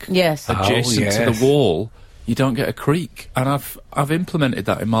stairs, like adjacent to the wall, you don't get a creak. And I've implemented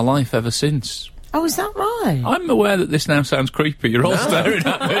that in my life ever since. Oh, is that right? I'm aware that this now sounds creepy. You're all staring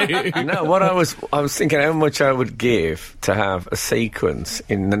at me. No, what I was thinking how much I would give to have a sequence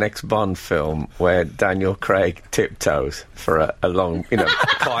in the next Bond film where Daniel Craig tiptoes for a long,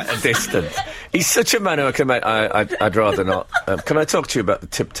 quite a distance. He's such a man who I can make... I'd rather not... can I talk to you about the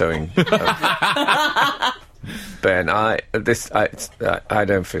tiptoeing? Ben, I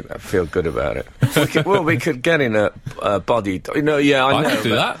don't feel good about it. We could get in a body... I know. I could do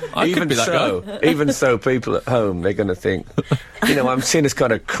that. Even so, people at home, they're going to think, I'm seen as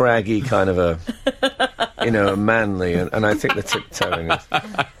kind of craggy, kind of a manly, and I think the tiptoeing is...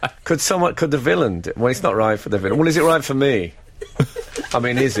 Could the villain... Well, it's not right for the villain. Well, is it right for me? I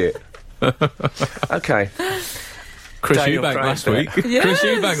mean, is it? Okay. Chris Eubank last week. Yes. Chris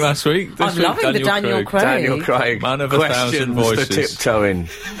Eubank last week. I'm loving the Daniel Craig. Daniel Craig. Man of 1,000 voices. The tiptoeing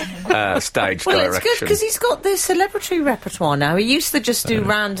stage well, direction. It's good because he's got this celebrity repertoire now. He used to just do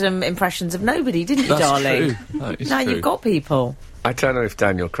random impressions of nobody, didn't you, darling? True. That is now true. You've got people. I don't know if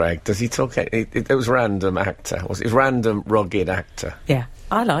Daniel Craig... Does he talk... It was random actor. It was random rugged actor. Yeah,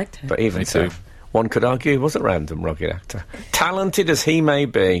 I liked it. But even so... One could argue he was a random rugged actor. Talented as he may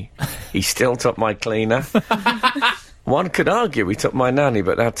be, he still took my cleaner. One could argue he took my nanny,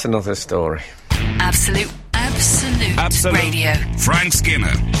 but that's another story. Absolute Radio. Frank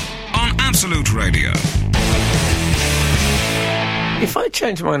Skinner on Absolute Radio. If I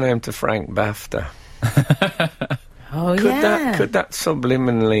change my name to Frank BAFTA... Could that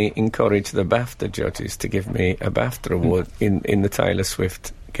subliminally encourage the BAFTA judges to give me a BAFTA award in the Taylor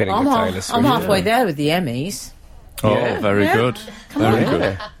Swift... I'm halfway there with the Emmys. Oh, very good. Very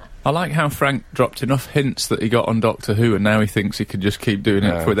good. I like how Frank dropped enough hints that he got on Doctor Who, and now he thinks he can just keep doing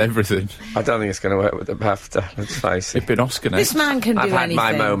it with everything. I don't think it's going to work with the BAFTA, let's face it. It'd been Oscar next. This man can do anything.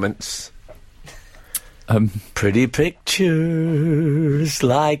 I've had my moments. Pretty pictures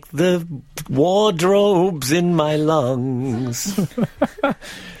like the wardrobes in my lungs.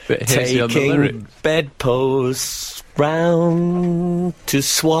 Taking bedposts round to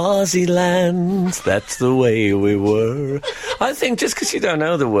Swaziland. That's the way we were. I think just because you don't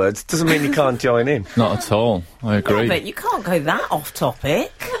know the words doesn't mean you can't join in. Not at all. I agree. Yeah, but you can't go that off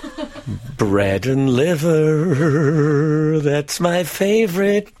topic. Bread and liver. That's my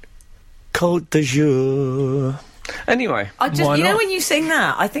favourite Côte d'Azur. Anyway, you know when you sing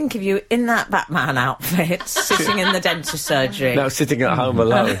that, I think of you in that Batman outfit, sitting in the dentist surgery. No, sitting at home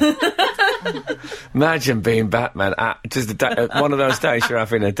alone. Imagine being Batman just one of those days you're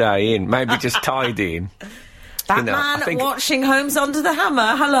having a day in, maybe just tidying. Batman watching Holmes Under the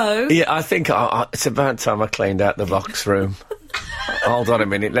Hammer, hello. Yeah, I think it's about time I cleaned out the box room. Hold on a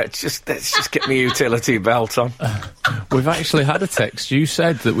minute, let's just get my utility belt on. We've actually had a text. You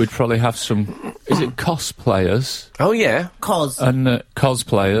said that we'd probably have some, is it cosplayers? Oh, yeah.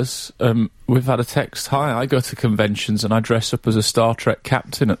 Cosplayers. We've had a text. Hi, I go to conventions and I dress up as a Star Trek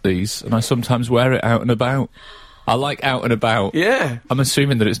captain at these, and I sometimes wear it out and about. I like out and about. Yeah. I'm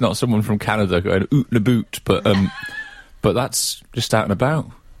assuming that it's not someone from Canada going oot and a boot, but that's just out and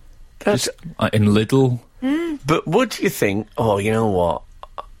about. That's just, in Lidl. But would you think, oh, you know what,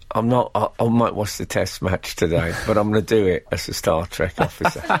 I might watch the test match today, but I'm going to do it as a Star Trek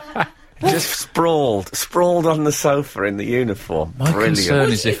officer. Just sprawled on the sofa in the uniform. My Brilliant.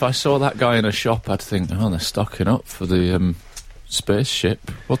 concern is if I saw that guy in a shop, I'd think, oh, they're stocking up for the spaceship.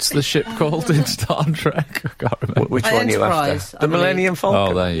 What's the ship called in Star Trek? I can't remember. Which one are you after? The Millennium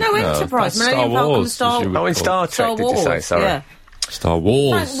Falcon? Oh, there you go. No, Enterprise. Millennium Falcon, Star Wars. Oh, in Star Trek, did you say? Sorry. Yeah. Star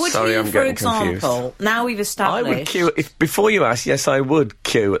Wars. Frank, would Sorry, you, I'm for getting example, confused. now we've established... I would queue, before you ask, yes, I would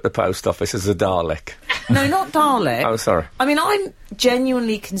queue at the post office as a Dalek. No, not Dalek. Oh, sorry. I mean, I'm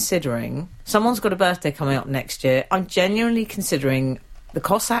genuinely considering... Someone's got a birthday coming up next year. I'm genuinely considering the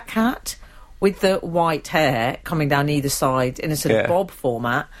Cossack hat with the white hair coming down either side in a sort of bob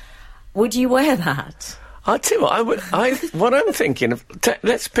format. Would you wear that? I'll tell you what, I would... what I'm thinking of...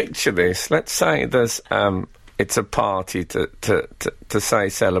 let's picture this. Let's say there's... it's a party to say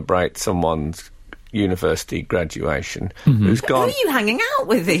celebrate someone's university graduation. Who's gone? Who are you hanging out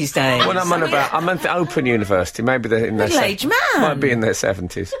with these days? Well, I'm at the Open University. Maybe they're in their middle-aged man. Might be in their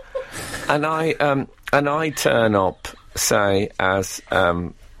 70s. And I turn up, say, as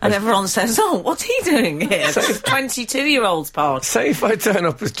and everyone says, "Oh, what's he doing here?" It's a 22-year-old's party. Say if I turn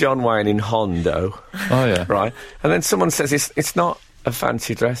up as John Wayne in Hondo. Oh yeah. Right. And then someone says it's not a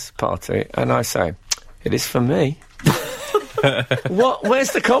fancy dress party, and I say, it is for me.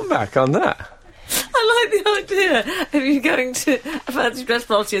 Where's the comeback on that? I like the idea of you going to a fancy dress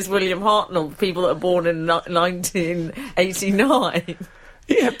party as William Hartnell, people that are born in 1989.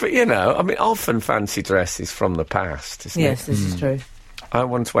 Yeah, but you know, I mean, often fancy dress is from the past, isn't it? Yes, this is true. I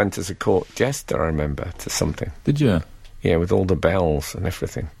once went as a court jester, I remember, to something. Did you? Yeah, with all the bells and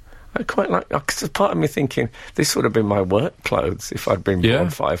everything. I quite like... Because part of me thinking, this would have been my work clothes if I'd been born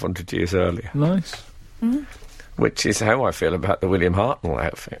 500 years earlier. Nice. Mm. Which is how I feel about the William Hartnell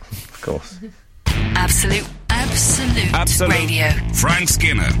outfit, of course. Absolute Radio. Frank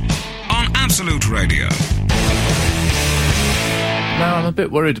Skinner on Absolute Radio. Now, I'm a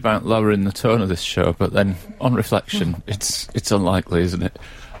bit worried about lowering the tone of this show, but then, on reflection, it's unlikely, isn't it?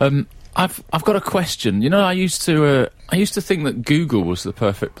 I've got a question. You know, I used to think that Google was the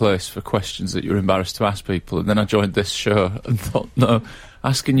perfect place for questions that you're embarrassed to ask people, and then I joined this show and thought, no,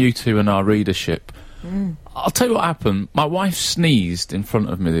 asking you two and our readership. I'll tell you what happened. My wife sneezed in front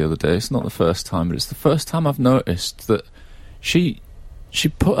of me the other day. It's not the first time, but it's the first time I've noticed that she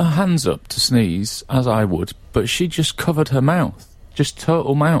put her hands up to sneeze, as I would, but she just covered her mouth. Just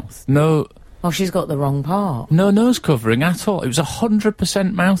total mouth. No... Oh, she's got the wrong part. No nose covering at all. It was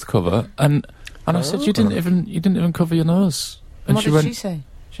 100% mouth cover, and I said, you didn't even cover your nose. And what did she say?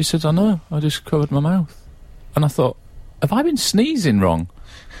 She said, I know, I just covered my mouth. And I thought, have I been sneezing wrong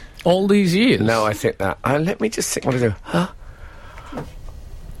all these years? No, I think that. Let me just think what I do. Huh?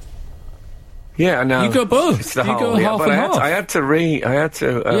 Yeah, no. You go both. It's the you whole, go half but and half. I had to recreate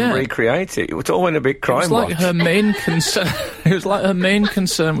it. It all went a bit crime It was like watch. her main concern. It was like her main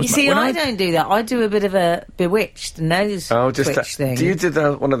concern was... You see, I don't do that. I do a bit of a bewitched nose twitch thing. Do you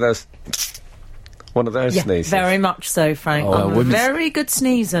do one of those... One of those sneezes? Very much so, Frank. I'm a very good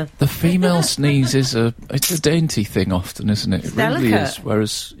sneezer. The female sneeze it's a dainty thing often, isn't it? It's really delicate. is.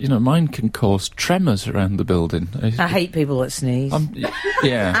 Whereas, mine can cause tremors around the building. I hate people that sneeze.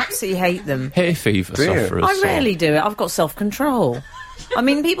 Yeah. Absolutely hate them. Hay fever sufferers. I rarely do it. I've got self-control. I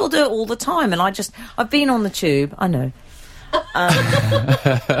mean, people do it all the time, and I've been on the tube. I know.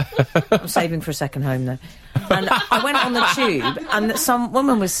 I'm saving for a second home, though. And I went on the tube, and some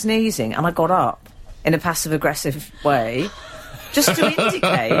woman was sneezing, and I got up in a passive-aggressive way, just to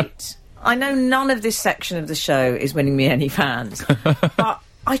indicate. I know none of this section of the show is winning me any fans, but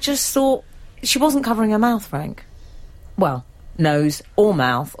I just thought she wasn't covering her mouth, Frank. Well, nose or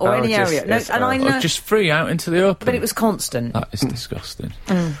mouth or any area. No, and I know just free out into the open. but it was constant. That is disgusting.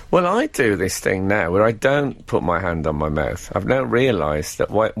 Well, I do this thing now where I don't put my hand on my mouth. I've now realised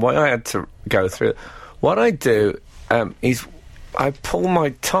that why I had to go through it. What I do is I pull my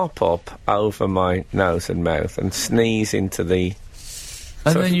top up over my nose and mouth and sneeze into the...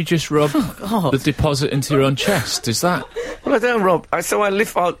 And then you just rub the deposit into your own chest, is that... Well, I don't rub... So I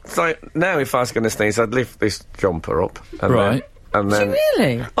lift... now, if I was going to sneeze, I'd lift this jumper up. And right. And then... Did you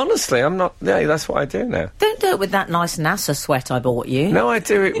really? Honestly, I'm not... Yeah, that's what I do now. Don't do it with that nice NASA sweat I bought you. No, I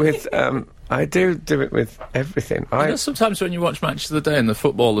do it with... I do it with everything. Sometimes when you watch Match of the Day and the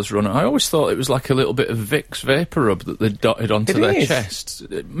footballers run it, I always thought it was like a little bit of Vicks Vapor Rub that they dotted onto their chest.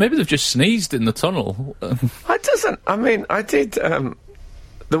 Maybe they've just sneezed in the tunnel. I did...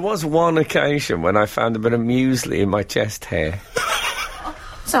 there was one occasion when I found a bit of muesli in my chest hair.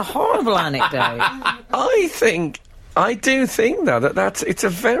 It's a horrible anecdote. I do think though it's a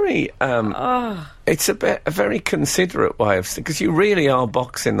very it's a very considerate way of, because you really are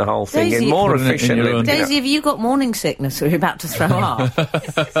boxing the whole thing Daisy, in more efficiently. Daisy, have you got morning sickness or you're about to throw up?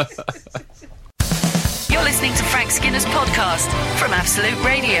 You're listening to Frank Skinner's podcast from Absolute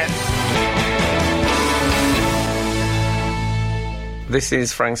Radio. This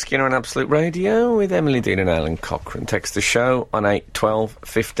is Frank Skinner on Absolute Radio with Emily, Dean and Alan Cochrane. Text the show on 8 12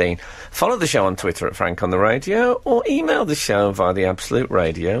 15. Follow the show on Twitter at Frank on the Radio, or email the show via the Absolute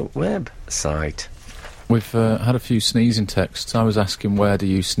Radio website. We've had a few sneezing texts. I was asking, where do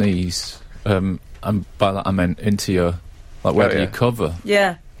you sneeze? And by that I meant into your... Like, where do you cover?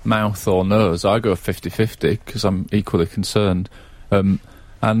 Yeah. Mouth or nose? I go 50-50 because I'm equally concerned. And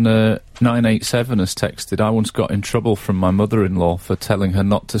 987 has texted, I once got in trouble from my mother-in-law for telling her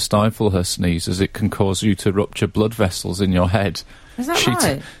not to stifle her sneeze, as it can cause you to rupture blood vessels in your head. Is that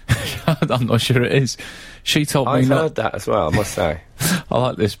right? I'm not sure it is. She told me I've heard that as well, I must say. I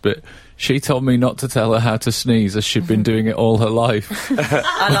like this bit. She told me not to tell her how to sneeze, as she'd been doing it all her life.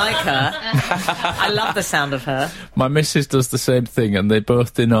 I like her. I love the sound of her. My missus does the same thing, and they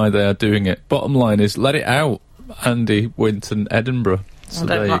both deny they are doing it. Bottom line is, let it out. Andy Winton, Edinburgh. So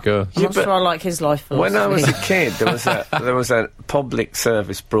there you go. I'm not sure I like his life philosophy. When I was a kid, there was a public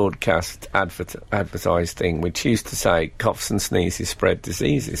service broadcast advertised thing which used to say coughs and sneezes spread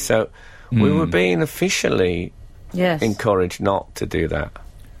diseases. So we were being officially encouraged not to do that.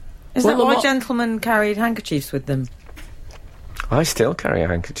 Is that why gentlemen carried handkerchiefs with them? I still carry a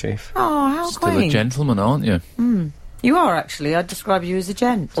handkerchief. Oh, how quaint. Still a gentleman, aren't you? You are, actually. I'd describe you as a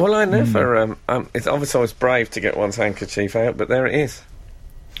gent. Well, I never... it's obviously always brave to get one's handkerchief out, but there it is.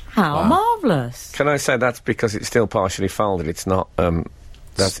 How marvellous. Can I say that's because it's still partially folded? It's not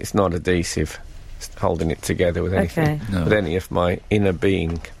it's not adhesive, it's holding it together with anything. Okay. With any of my inner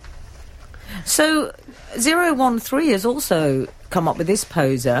being. So 013 has also come up with this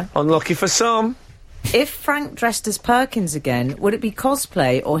poser. Unlucky for some. If Frank dressed as Perkins again, would it be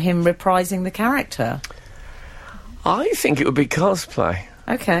cosplay or him reprising the character? I think it would be cosplay.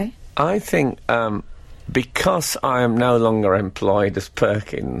 Okay. I think because I am no longer employed as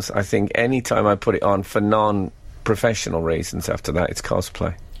Perkins, I think any time I put it on for non-professional reasons after that, it's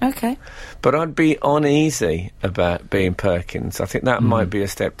cosplay. Okay. But I'd be uneasy about being Perkins. I think that might be a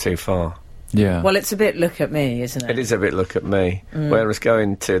step too far. Yeah. Well, it's a bit look at me, isn't it? It is a bit look at me. Whereas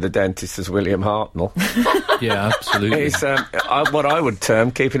going to the dentist as William Hartnell yeah, absolutely. is what I would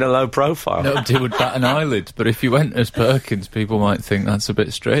term keeping a low profile. Nobody would bat an eyelid, but if you went as Perkins, people might think that's a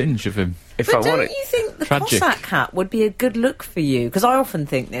bit strange of him. But don't you think the Cossack hat would be a good look for you? Because I often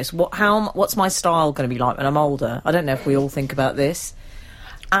think this, what's my style going to be like when I'm older? I don't know if we all think about this.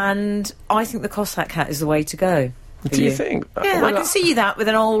 And I think the Cossack hat is the way to go. Do you think? Yeah, I can see that with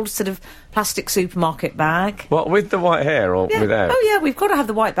an old sort of plastic supermarket bag. What, with the white hair or without? Oh yeah, we've got to have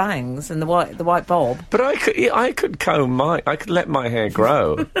the white bangs and the white bob. But I could I could let my hair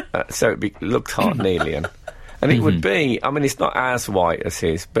grow so it looked Hartnellian, and it would be. I mean, it's not as white as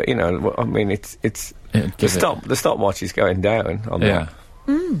his, but you know, I mean, it's the stopwatch is going down on that.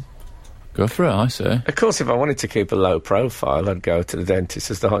 Go for it, I say. Of course, if I wanted to keep a low profile, I'd go to the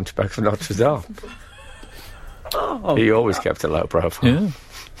dentist as the Hunchback of Notre Dame. He always kept a low profile.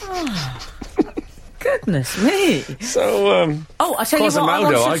 Yeah. Goodness me. So, I tell you what I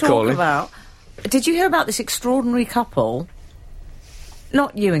Quasimodo, want to talk about. Did you hear about this extraordinary couple?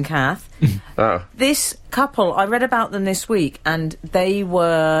 Not you and Kath. Oh. This couple, I read about them this week, and it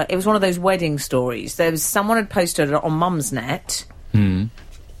was one of those wedding stories. Someone had posted it on Mumsnet.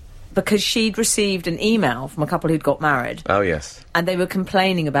 Because she'd received an email from a couple who'd got married. Oh, yes. And they were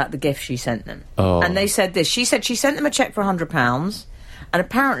complaining about the gift she sent them. Oh. And they said this. She said she sent them a cheque for £100, and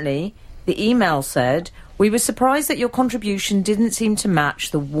apparently the email said, "We were surprised that your contribution didn't seem to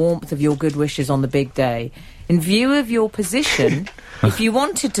match the warmth of your good wishes on the big day. In view of your position, if you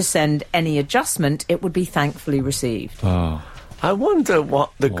wanted to send any adjustment, it would be thankfully received." Oh. I wonder what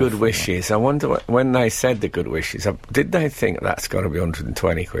the good wish is. I wonder when they said the good wishes, did they think that's got to be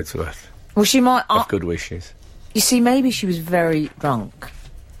 120 quid's worth Well, she might... of good wishes? You see, maybe she was very drunk.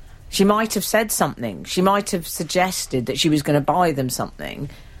 She might have said something. She might have suggested that she was going to buy them something.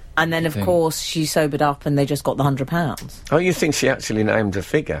 And then, of course, she sobered up and they just got the £100. Oh, you think she actually named a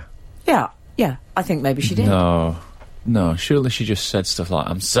figure? Yeah. I think maybe she did. No, surely she just said stuff like,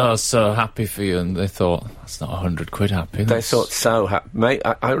 "I'm so happy for you," and they thought, that's not 100 quid happy. They thought so happy. Mate,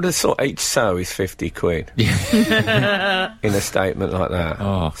 I would have thought each so is 50 quid. in a statement like that.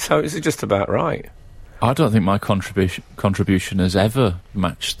 Oh. So is it just about right? I don't think my contribution has ever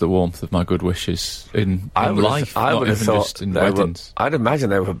matched the warmth of my good wishes in life. I would have thought just in weddings. I'd imagine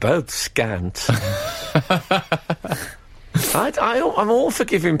they were both scant. I'm all for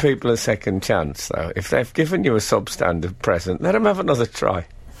giving people a second chance, though. If they've given you a substandard present, let them have another try.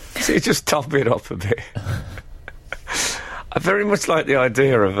 So you just top it up a bit. I very much like the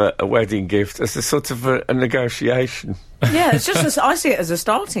idea of a wedding gift as a sort of a negotiation. Yeah, it's just I see it as a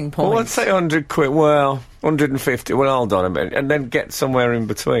starting point. Well, let's say 100 quid, well, 150, well, hold on a minute, and then get somewhere in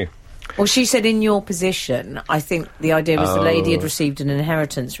between. Well, she said in your position, I think the idea was the lady had received an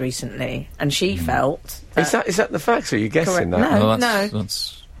inheritance recently, and she felt... Is that the facts, or are you guessing Correct. that? No.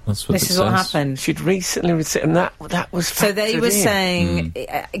 That's what This is what happened. She'd recently received, and that was factored So they were in. saying,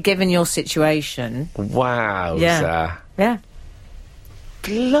 given your situation... Wowza. Yeah.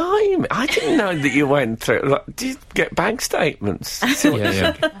 Blimey, I didn't know that you went through... Like, did you get bank statements?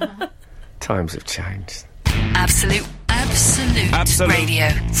 Yeah. Times have changed. Absolute Radio.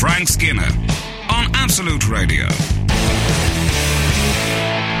 Frank Skinner on Absolute Radio.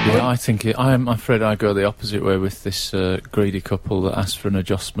 Yeah, I think I'm afraid I go the opposite way with this greedy couple that asked for an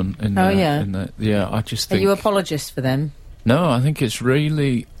adjustment. I just think... Are you apologist for them? No, I think it's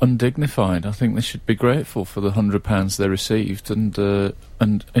really undignified. I think they should be grateful for the £100 they received, and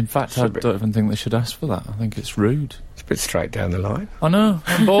in fact, I don't even think they should ask for that. I think it's rude. It's a bit straight down the line. I know,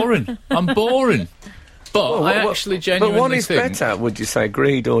 I'm boring. I'm boring. But I actually genuinely But what is think... better, would you say,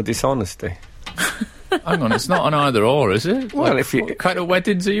 greed or dishonesty? Hang on, it's not an either-or, is it? Well, what kind of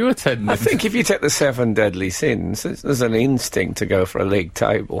weddings are you attending? I think if you take the 7 deadly sins, there's an instinct to go for a league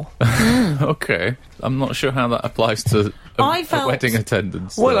table. OK. I'm not sure how that applies to a wedding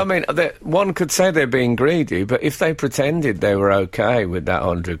attendance. Well, I mean, one could say they're being greedy, but if they pretended they were OK with that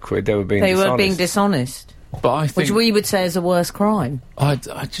 100 quid, they were being dishonest. They were being dishonest. But I think... Which we would say is a worse crime. I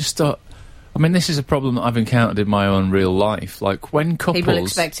just thought... I mean, this is a problem that I've encountered in my own real life. Like, when couples... People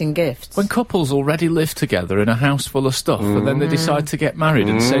expecting gifts. When couples already live together in a house full of stuff, and then they decide to get married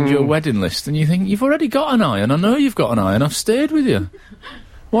and send you a wedding list, and you think, you've already got an iron, I know you've got an iron, I've stayed with you.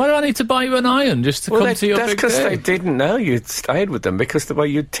 Why do I need to buy you an iron just to come to your big day? That's because they didn't know you'd stayed with them, because the way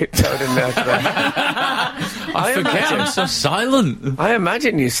you tiptoed in there. I forget, I'm so silent. I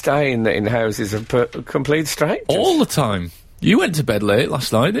imagine you stay in houses of complete strangers. All the time. You went to bed late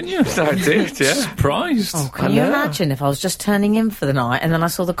last night, didn't you? I did, yeah. Surprised. Oh, can you imagine if I was just turning in for the night and then I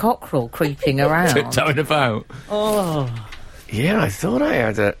saw the cockerel creeping around? Tiptoeing about. Oh. Yeah, I thought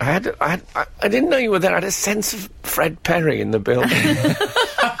I didn't know you were there. I had a sense of Fred Perry in the building.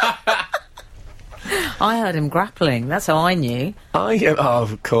 I heard him grappling. That's how I knew. Oh,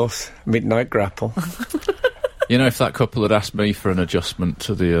 of course. Midnight grapple. You know, if that couple had asked me for an adjustment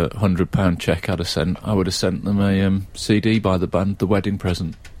to the £100 cheque I would have sent them a CD by the band, The Wedding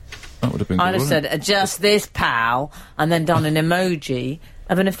Present. That would have been good, I'd have said, adjust this, pal, and then done an emoji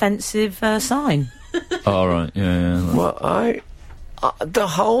of an offensive sign. Oh, right, yeah. Well, the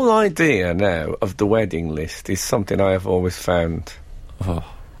whole idea now of the wedding list is something I have always found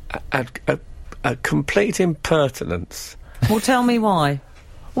a complete impertinence. Well, tell me why.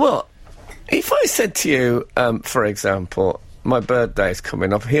 Well, if I said to you, for example, my birthday's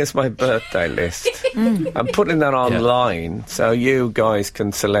coming up. Here's my birthday list. I'm putting that online so you guys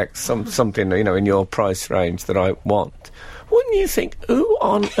can select something, in your price range that I want. Wouldn't you think, who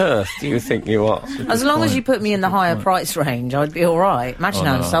on earth do you think you are? As long as you put me in the higher price range, I'd be all right. Imagine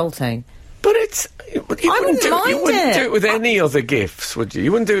how insulting. But you wouldn't do it with any other gifts, would you?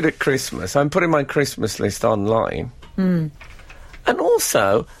 You wouldn't do it at Christmas. I'm putting my Christmas list online. And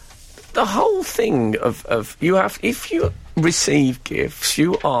also, the whole thing of if you receive gifts,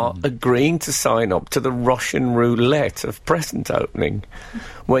 you are agreeing to sign up to the Russian roulette of present opening,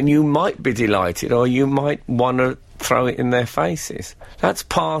 when you might be delighted or you might want to throw it in their faces. That's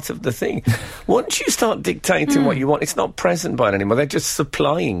part of the thing. Once you start dictating what you want, it's not present buying anymore. They're just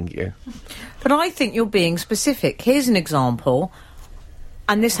supplying you. But I think you're being specific. Here's an example,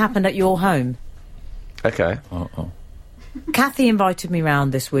 and this happened at your home. Okay. Kathy invited me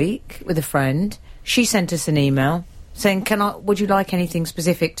round this week with a friend. She sent us an email saying, would you like anything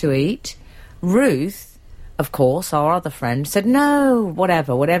specific to eat? Ruth, of course, our other friend, said, no,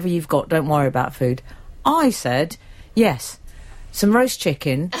 whatever you've got, don't worry about food. I said, yes, some roast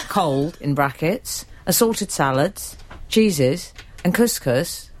chicken, cold, in brackets, assorted salads, cheeses, and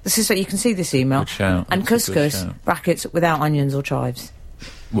couscous. This is so you can see this email. Good shout. And That's couscous, brackets, without onions or chives.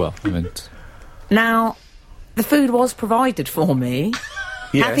 Well, I mean... Now, the food was provided for me.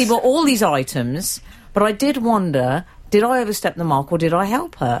 Yes. Kathy bought all these items, but I did wonder, did I overstep the mark or did I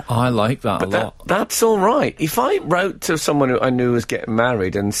help her? I like that a lot. That's all right. If I wrote to someone who I knew was getting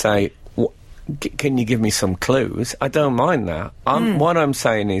married and say, can you give me some clues? I don't mind that. What I'm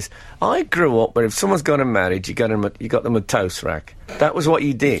saying is, I grew up where if someone's got married, you got them a toast rack. That was what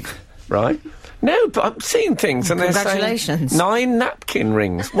you did, right? No, but I'm seeing things and they're saying 9 napkin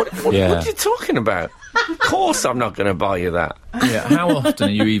rings. What are you talking about? Of course I'm not going to buy you that. Yeah, how often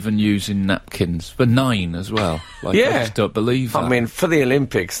are you even using napkins? For 9 as well? I just don't believe that. I mean, for the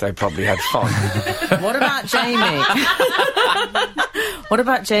Olympics, they probably had fun. What about Jamie? What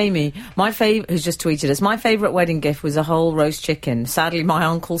about Jamie? Who's just tweeted us, my favourite wedding gift was a whole roast chicken. Sadly, my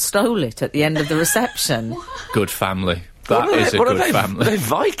uncle stole it at the end of the reception. Good family. That is a good family. They're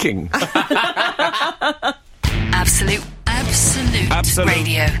Vikings. Absolute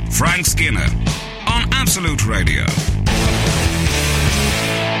Radio. Frank Skinner on Absolute Radio.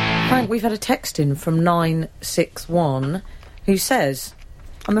 Frank, we've had a text in from 961 who says,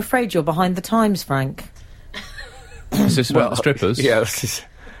 I'm afraid you're behind the times, Frank. Is this about the strippers? Yeah,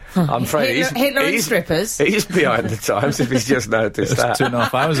 I'm afraid Hitler and strippers. He's behind the times if he's just noticed that.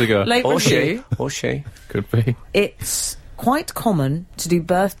 2.5 hours ago. Late or review. she. Could be. It's quite common to do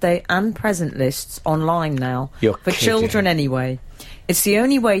birthday and present lists online now. You're for kidding. Children anyway. It's the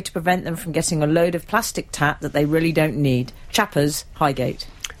only way to prevent them from getting a load of plastic tat that they really don't need. Chappers, Highgate.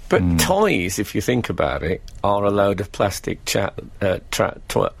 But toys, if you think about it, are a load of plastic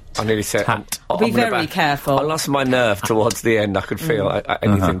I nearly said... Be very careful. I lost my nerve towards the end. I could feel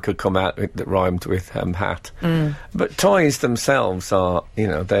anything could come out that rhymed with hat. But toys themselves are,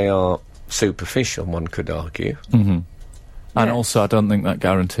 they are superficial, one could argue. And also, I don't think that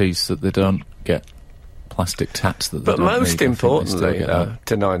guarantees that they don't get plastic tats that they But don't most need. importantly,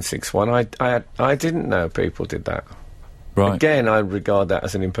 to 961, I didn't know people did that. Right. Again, I regard that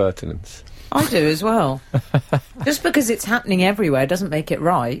as an impertinence. I do as well. Just because it's happening everywhere doesn't make it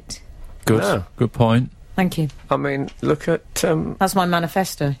right. Good. No. Good point. Thank you. I mean, look at... That's my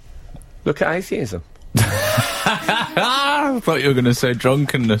manifesto. Look at atheism. I thought you were going to say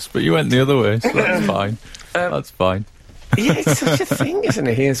drunkenness, but you went the other way, so that's fine. That's fine. Yeah, it's such a thing, isn't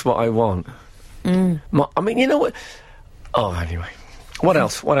it? Here's what I want. I mean, you know what... Oh, anyway. What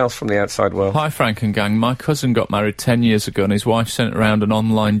else? What else from the outside world? Hi, Frank and gang. My cousin got married 10 years ago and his wife sent around an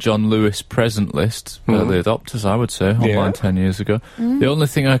online John Lewis present list. Early adopters, I would say, online 10 years ago. The only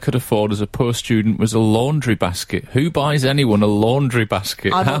thing I could afford as a poor student was a laundry basket. Who buys anyone a laundry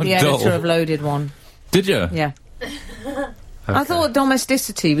basket? I How bought the dull. editor of Loaded one. Did you? Yeah. Okay. I thought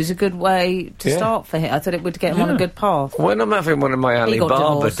domesticity was a good way to start for him. I thought it would get him on a good path. When I'm having one of my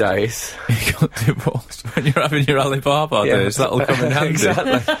Alibaba days... He got divorced. When you're having your Alibaba days, that'll come in handy.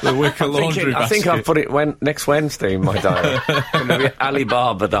 Exactly. The wicker laundry basket. I think I'll put it next Wednesday in my diary. Going to be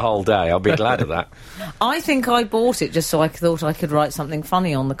Alibaba the whole day. I'll be glad of that. I think I bought it just so I thought I could write something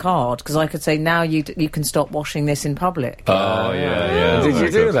funny on the card, because I could say, now you can stop washing this in public. Oh, yeah. Did you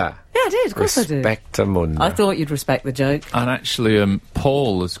do that? Yeah, I did. Of course I did. Respectamundo. I thought you'd respect the joke. And actually,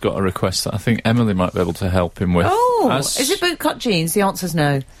 Paul has got a request that I think Emily might be able to help him with. Oh, is it bootcut jeans? The answer's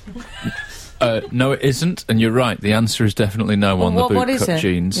no. No, it isn't, and you're right. The answer is definitely no on the bootcut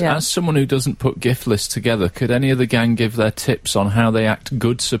jeans. Yeah. As someone who doesn't put gift lists together, could any of the gang give their tips on how they act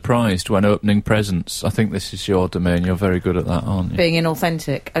good surprised when opening presents? I think this is your domain. You're very good at that, aren't you? Being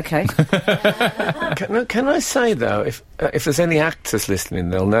inauthentic. Okay. Can I say, though, if there's any actors listening,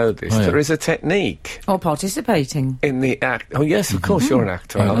 they'll know this. There is a technique. Or participating. In the act. Oh, yes, of course, you're an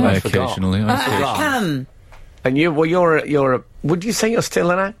actor. I occasionally. I can. And you're a... Would you say you're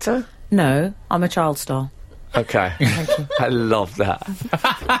still an actor? No, I'm a child star. Okay. Thank you. I love that.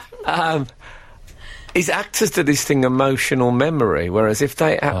 Is actors do this thing emotional memory, whereas if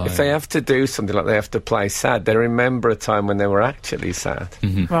they have to do something like they have to play sad, they remember a time when they were actually sad.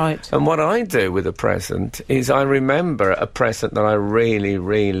 Right. And what I do with a present is I remember a present that I really,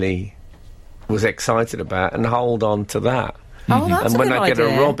 really was excited about and hold on to that. Oh, that's and a when good I get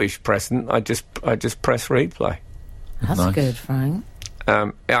idea. a rubbish present, I just press replay. That's Nice. good, Frank.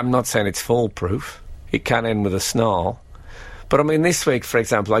 I'm not saying it's foolproof. It can end with a snarl. But I mean, this week, for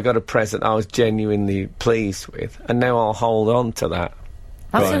example, I got a present I was genuinely pleased with, and now I'll hold on to that.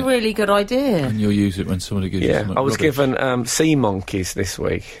 That's a really good idea. And you'll use it when somebody gives you something I was rubbish. given sea monkeys this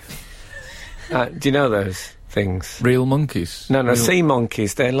week. Do you know those things? Real monkeys? No, sea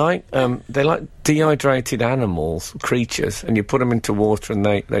monkeys. They're like dehydrated animals, creatures, and you put them into water and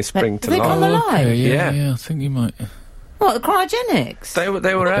they spring to They life. come alive? Okay, Yeah. yeah, I think you might... What, the cryogenics? They were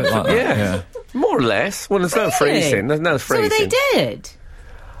bit like that, yeah. more or less. Well, there's no Really? freezing. There's no freezing. So they did?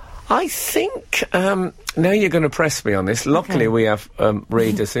 I think, now you're going to press me on this. Luckily, we have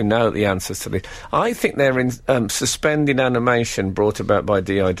readers who know the answers to this. I think they're in suspended animation brought about by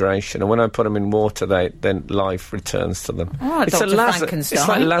dehydration, and when I put them in water, then life returns to them. Oh, Dr. Frankenstein. It's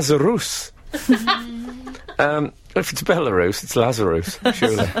like Lazarus. If it's Belarus, it's Lazarus,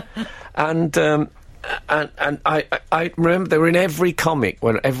 surely. And I remember they were in every comic,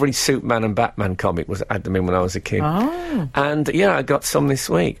 every Superman and Batman comic had them in when I was a kid. Oh. And I got some this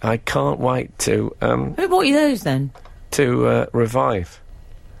week. I can't wait to Who bought you those, then? to revive.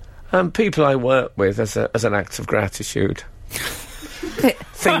 People I work with as an act of gratitude.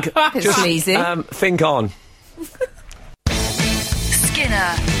 Think sleazy. think on.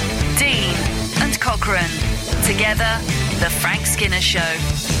 Skinner, Dean and Cochrane. Together, The Frank Skinner Show.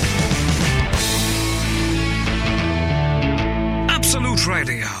 Absolute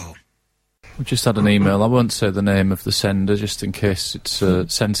Radio. We just had an email. I won't say the name of the sender just in case it's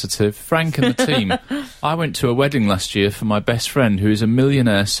sensitive. Frank and the team. I went to a wedding last year for my best friend who is a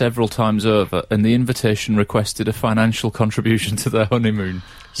millionaire several times over, and the invitation requested a financial contribution to their honeymoon.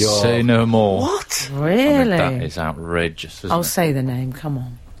 Say no more. What? Really? I mean, that is outrageous, isn't I'll it? say the name, come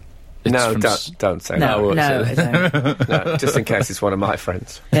on. It's No, from don't say No, that. no. No, just in case it's one of my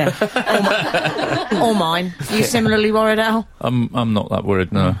friends. Yeah. Or mine. Are you similarly worried, Al? I'm not that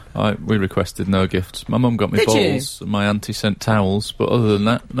worried, no. We requested no gifts. My mum got me Did you? bowls, and my auntie sent towels, but other than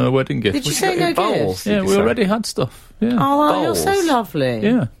that, no wedding gifts. Did you say no Bowls, gifts? did Yeah, you we say? already had stuff. Yeah. Oh, you're Bowls. so lovely.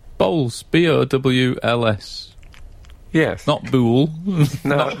 Yeah. Bowls. BOWLS. Yes. Not boule.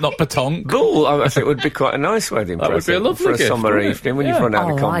 No. not petanque. Bull, I think would be quite a nice wedding That would present be a lovely for a gift, summer wouldn't it? evening when Yeah. you've run out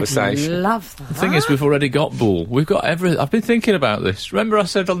of Oh, conversation. I'd love that. The thing is, we've already got boule. We've got everything. I've been thinking about this. Remember I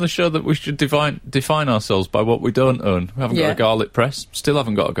said on the show that we should define ourselves by what we don't own? We haven't got Yeah. a garlic press. Still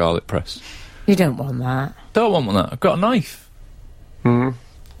haven't got a garlic press. You don't want that. Don't want that. I've got a knife.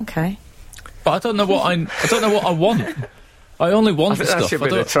 Okay. But I don't know what I want. I only want I think stuff. that should I be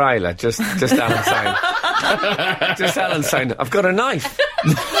the don't- trailer, just Alan saying. Just Alan saying, I've got a knife.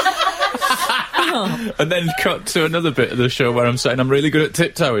 And then cut to another bit of the show where I'm saying I'm really good at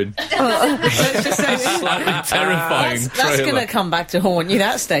tiptoeing. Let's just say Slightly terrifying that's trailer. going to come back to haunt you,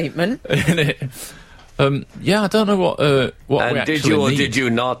 that statement. Yeah, I don't know what we And actually did you or need. did you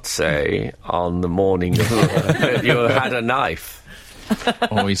not say on the morning that you had a knife?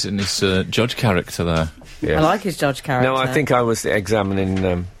 Oh, he's in his judge character there. Yes. I like his judge character. No, I think I was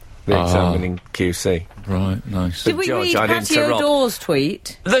examining examining QC. Right, nice. Did we Judge, read I'd Patio interrupt. Dawes'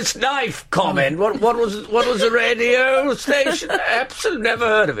 tweet? This knife comment. What was the radio station? Absolutely never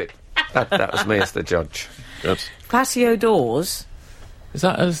heard of it. That was me as the judge. Good. Patio Dawes? Is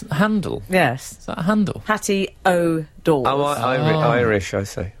that a handle? Yes. Is that a handle? Patio Dawes. Oh, Irish, I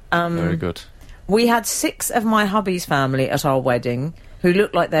say. Very good. We had 6 of my hubby's family at our wedding who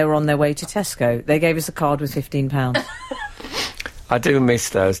looked like they were on their way to Tesco. They gave us a card with £15. I do miss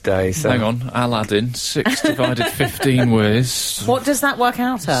those days. Hang on, Aladdin. 6 divided 15 ways. What does that work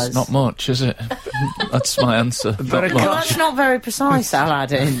out as? It's not much, is it? That's my answer. But Not it much. Well, that's not very precise,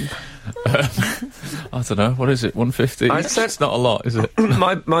 Aladdin. I don't know. What is it? 150? I said- It's not a lot, is it?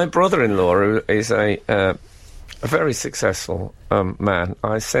 My brother-in-law, who is a a very successful man.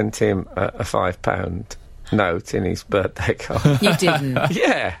 I sent him a £5 note in his birthday card. You didn't?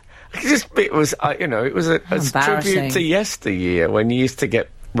 Yeah. It was a tribute to yesteryear when you used to get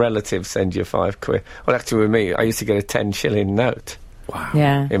relatives send you £5. Well, actually, with me, I used to get a 10-shilling note. Wow.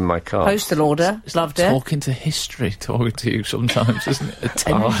 Yeah. In my car. Postal order. Loved it. Talking to history, talking to you sometimes, isn't it? A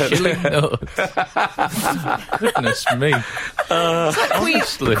 10-shilling note. Goodness me.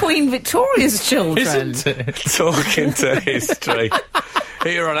 It's like Queen Victoria's children. Isn't it? Talking to history.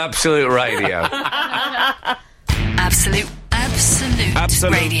 Here on Absolute Radio. Absolute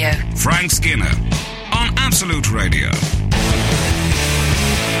Radio. Frank Skinner on Absolute Radio.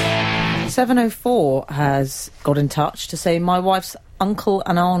 704 has got in touch to say my wife's uncle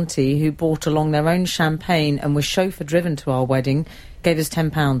and auntie, who brought along their own champagne and was chauffeur-driven to our wedding, gave us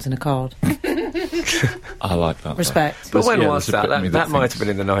 £10 in a card. I like that. Respect. But when was that? That might have been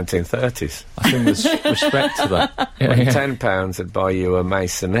in the 1930s. I think there's respect to that. When £10 would buy you a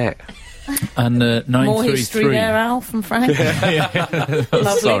masonette. And 933. More history there, Al, from Frank. Sorry, I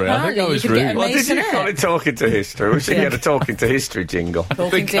think I was rude. What did you call it? Talking to history? We should get a Talking to History jingle.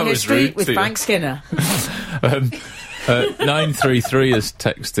 Talking to history with Frank Skinner. 933 has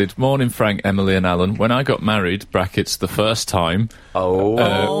texted, "Morning Frank, Emily and Alun. When I got married, brackets the first time." I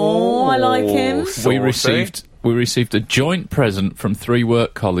like him. We received a joint present from 3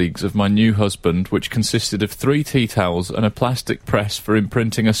 work colleagues of my new husband, which consisted of 3 tea towels and a plastic press for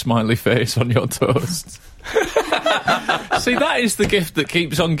imprinting a smiley face on your toast. See, that is the gift that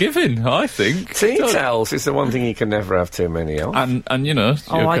keeps on giving, I think. Tea towels is the one thing you can never have too many of. And you know,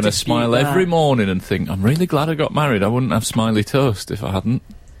 you're going to smile every morning and think, I'm really glad I got married. I wouldn't have smiley toast if I hadn't.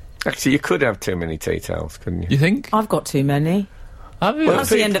 Actually, you could have too many tea towels, couldn't you? You think? I've got too many. Have you? Well, that's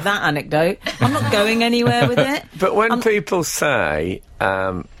the end of that anecdote. I'm not going anywhere with it. But when people say,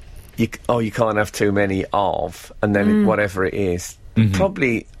 you can't have too many of, and then whatever it is,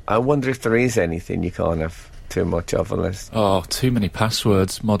 probably, I wonder if there is anything you can't have too much of unless... Oh, too many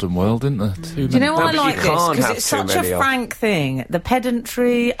passwords, modern world, isn't there? Too many. Do you know why I like this? Because it's such a Frank thing. The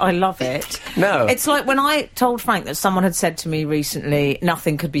pedantry, I love it. No. It's like when I told Frank that someone had said to me recently,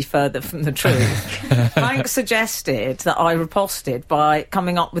 nothing could be further from the truth. Frank suggested that I riposted by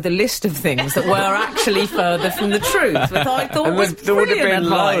coming up with a list of things that were actually further from the truth, which I thought was there would have been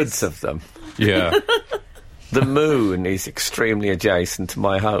advice. loads of them. Yeah. The moon is extremely adjacent to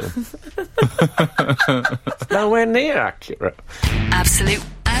my home. It's nowhere near accurate. Absolute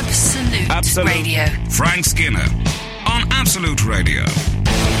Radio. Frank Skinner on Absolute Radio.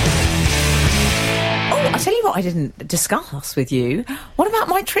 Oh, I tell you what I didn't discuss with you. What about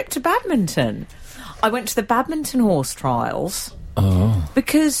my trip to badminton? I went to the badminton horse trials. Oh.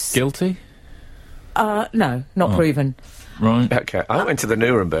 Because... Guilty? No, not proven. Right. Okay, I went to the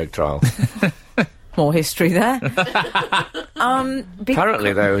Nuremberg trial. More history there.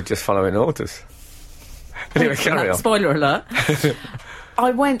 Apparently they were just following orders. Anyway, carry on. Spoiler alert.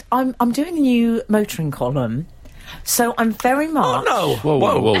 I'm doing a new motoring column, so I'm very much... Oh, no!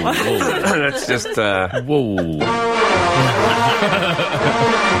 Whoa. Let's just... Whoa.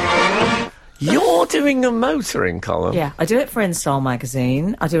 You're doing a motoring column? Yeah, I do it for InStyle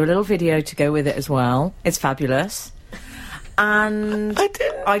magazine. I do a little video to go with it as well. It's fabulous. And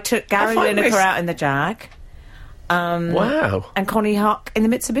I took Gary Lineker out in the Jag. Wow. And Connie Huck in the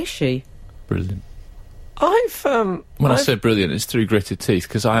Mitsubishi. Brilliant. When I say brilliant, it's through gritted teeth,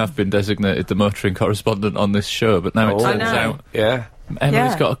 because I have been designated the motoring correspondent on this show, but now it turns out... Yeah.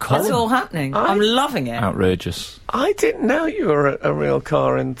 Emily's got a column. That's all happening. I'm loving it. Outrageous. I didn't know you were a real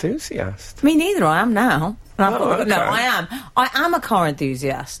car enthusiast. Me neither, I am now. Okay. No, I am. I am a car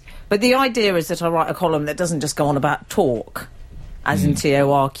enthusiast. But the idea is that I write a column that doesn't just go on about talk, as in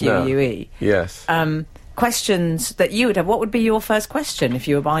TORQUE. No. Yes. Questions that you would have. What would be your first question if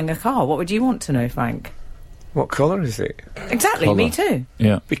you were buying a car? What would you want to know, Frank? What colour is it? Exactly, Colour. me too.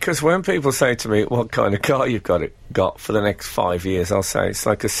 Yeah. Because when people say to me, what kind of car you've got for the next 5 years, I'll say it's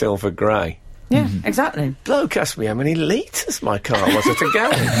like a silver grey. Yeah, exactly. Bloke asked me how many litres my car was at a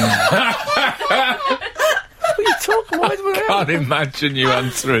gallon. What are you talking about? I can't imagine you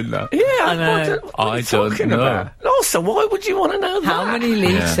answering that. Yeah, I know. What are you don't talking know. about? And also, why would you want to know How that? many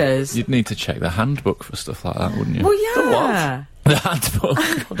litres? You'd need to check the handbook for stuff like that, wouldn't you? Well, yeah. The handbook.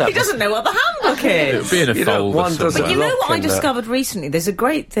 He doesn't know what the handbook is. It would be in a You know, folder one somewhere. doesn't- But you know what I in that. discovered recently? There's a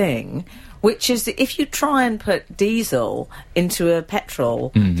great thing, which is that if you try and put diesel into a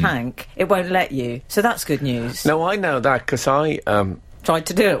petrol tank, it won't let you. So that's good news. No, I know that because I Tried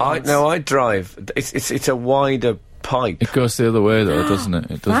to do it once. I drive. It's a wider pipe. It goes the other way, though, doesn't it?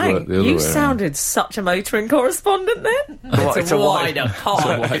 It does Frank, work the other way. you around. sounded such a motoring correspondent then. It's a wider It's a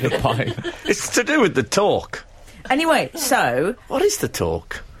pipe. wider pipe. It's to do with the torque. Anyway, so... What is the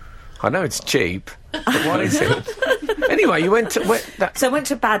talk? I know it's cheap, but what is it? Anyway, you went to... So I went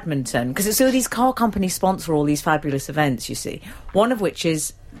to badminton, because it's all these car companies sponsor all these fabulous events, you see. One of which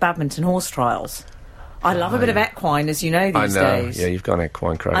is badminton horse trials. I love a bit of equine, as you know, these days. Yeah, you've gone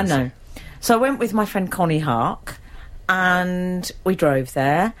equine crazy. I know. So I went with my friend Connie Hark, and we drove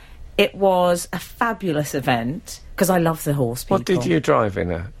there. It was a fabulous event, because I love the horse people. What did you drive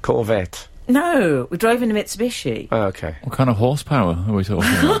in, a Corvette? No, we drove in a Mitsubishi. Oh, OK. What kind of horsepower are we talking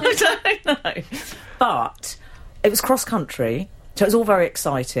about? I don't know. But it was cross-country, so it was all very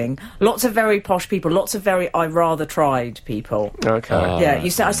exciting. Lots of very posh people, lots of very I-rather-tried people. OK. Yeah, I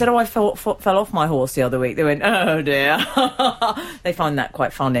said, I fell off my horse the other week. They went, oh, dear. They find that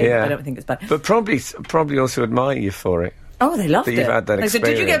quite funny. Yeah. I don't think it's bad. But probably also admire you for it. Oh, they loved it. You've had that They said,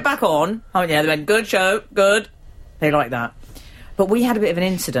 did you get back on? Oh, yeah. They went, good show, good. They like that. But we had a bit of an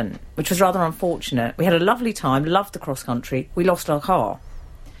incident, which was rather unfortunate. We had a lovely time, loved the cross-country. We lost our car.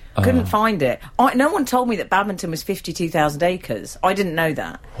 Couldn't find it. No one told me that badminton was 52,000 acres. I didn't know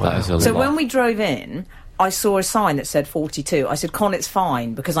that. That is a lot. So when we drove in, I saw a sign that said 42. I said, Con, it's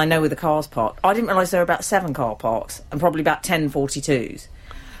fine, because I know where the car's parked. I didn't realise there were about 7 car parks, and probably about 10 42s.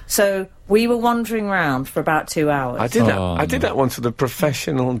 So we were wandering around for about 2 hours. I did that once with a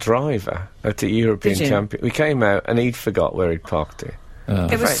professional driver at the European Champion. We came out and he'd forgot where he'd parked it.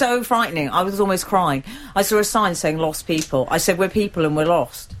 It was so frightening. I was almost crying. I saw a sign saying lost people. I said, we're people and we're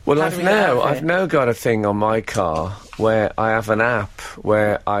lost. Well, I've now got a thing on my car where I have an app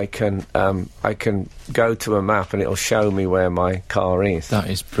where I can go to a map and it'll show me where my car is. That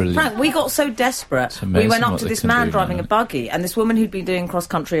is brilliant. Frank, we got so desperate. We went up to this man driving a buggy, and this woman who'd been doing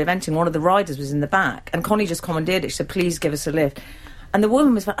cross-country eventing, one of the riders was in the back, and Connie just commandeered it. She said, please give us a lift. And the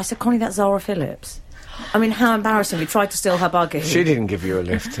woman was... I said, Connie, that's Zara Phillips. I mean, how embarrassing. We tried to steal her buggy. She didn't give you a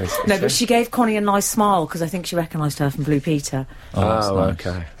lift, did she? No, but she gave Connie a nice smile, because I think she recognised her from Blue Peter. Oh, nice.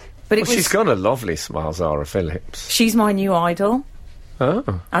 OK. But she's got a lovely smile, Zara Phillips. She's my new idol.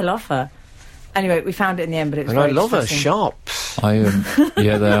 Oh. I love her. Anyway, we found it in the end, but it was and I very love her distressing. shops.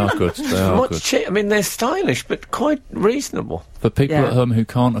 Yeah, they are good. They are good. I mean, they're stylish, but quite reasonable. For people at home who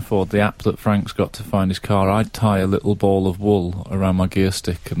can't afford the app that Frank's got to find his car, I'd tie a little ball of wool around my gear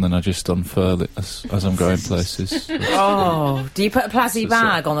stick and then I just unfurl it as I'm going places. Oh, do you put a plastic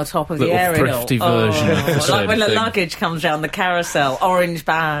bag on the top of the aerial? Thrifty version of the same like when the thing. luggage comes down the carousel, orange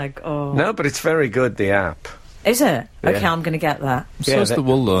bag. Oh. No, but it's very good, the app. Is it? Yeah. OK, I'm going to get that. So's the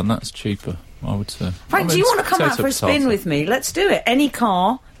wool though, and that's cheaper, I would say. Frank, do you want to come out for a spin with me? Let's do it. Any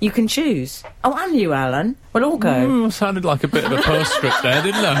car you can choose. Oh, and you, Alan. We'll all go. Sounded like a bit of a postscript there,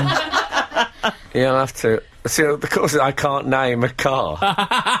 didn't I? Yeah, I'll have to... See, of course, I can't name a car.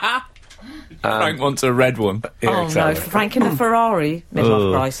 Frank wants a red one. Yeah, exactly. No, Frank in a Ferrari.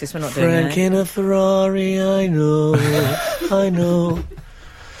 Midlife crisis, we're not doing Frank in a Ferrari, I know, I know.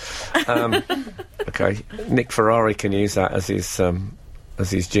 OK, Nick Ferrari can use that as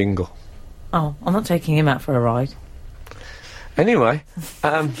his jingle. Oh, I'm not taking him out for a ride. Anyway,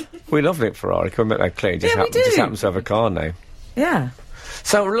 we love Nick Ferrari. Can we make that clear? Yeah, we do. Just happens to have a car name. Yeah.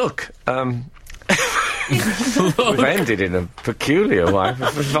 So, look, we've ended in a peculiar way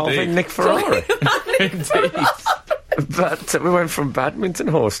involving Nick Ferrari. Indeed. But we went from badminton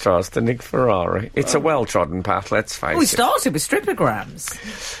horse trials to Nick Ferrari. It's a well-trodden path, let's face We it. started with stripograms.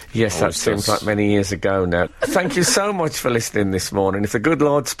 Yes, that seems like many years ago now. Thank you so much for listening this morning. If the good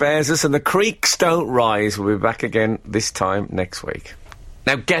Lord spares us and the creeks don't rise, we'll be back again this time next week.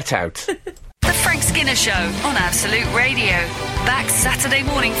 Now get out. The Frank Skinner Show on Absolute Radio. Back Saturday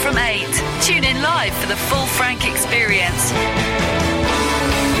morning from 8. Tune in live for the full Frank experience.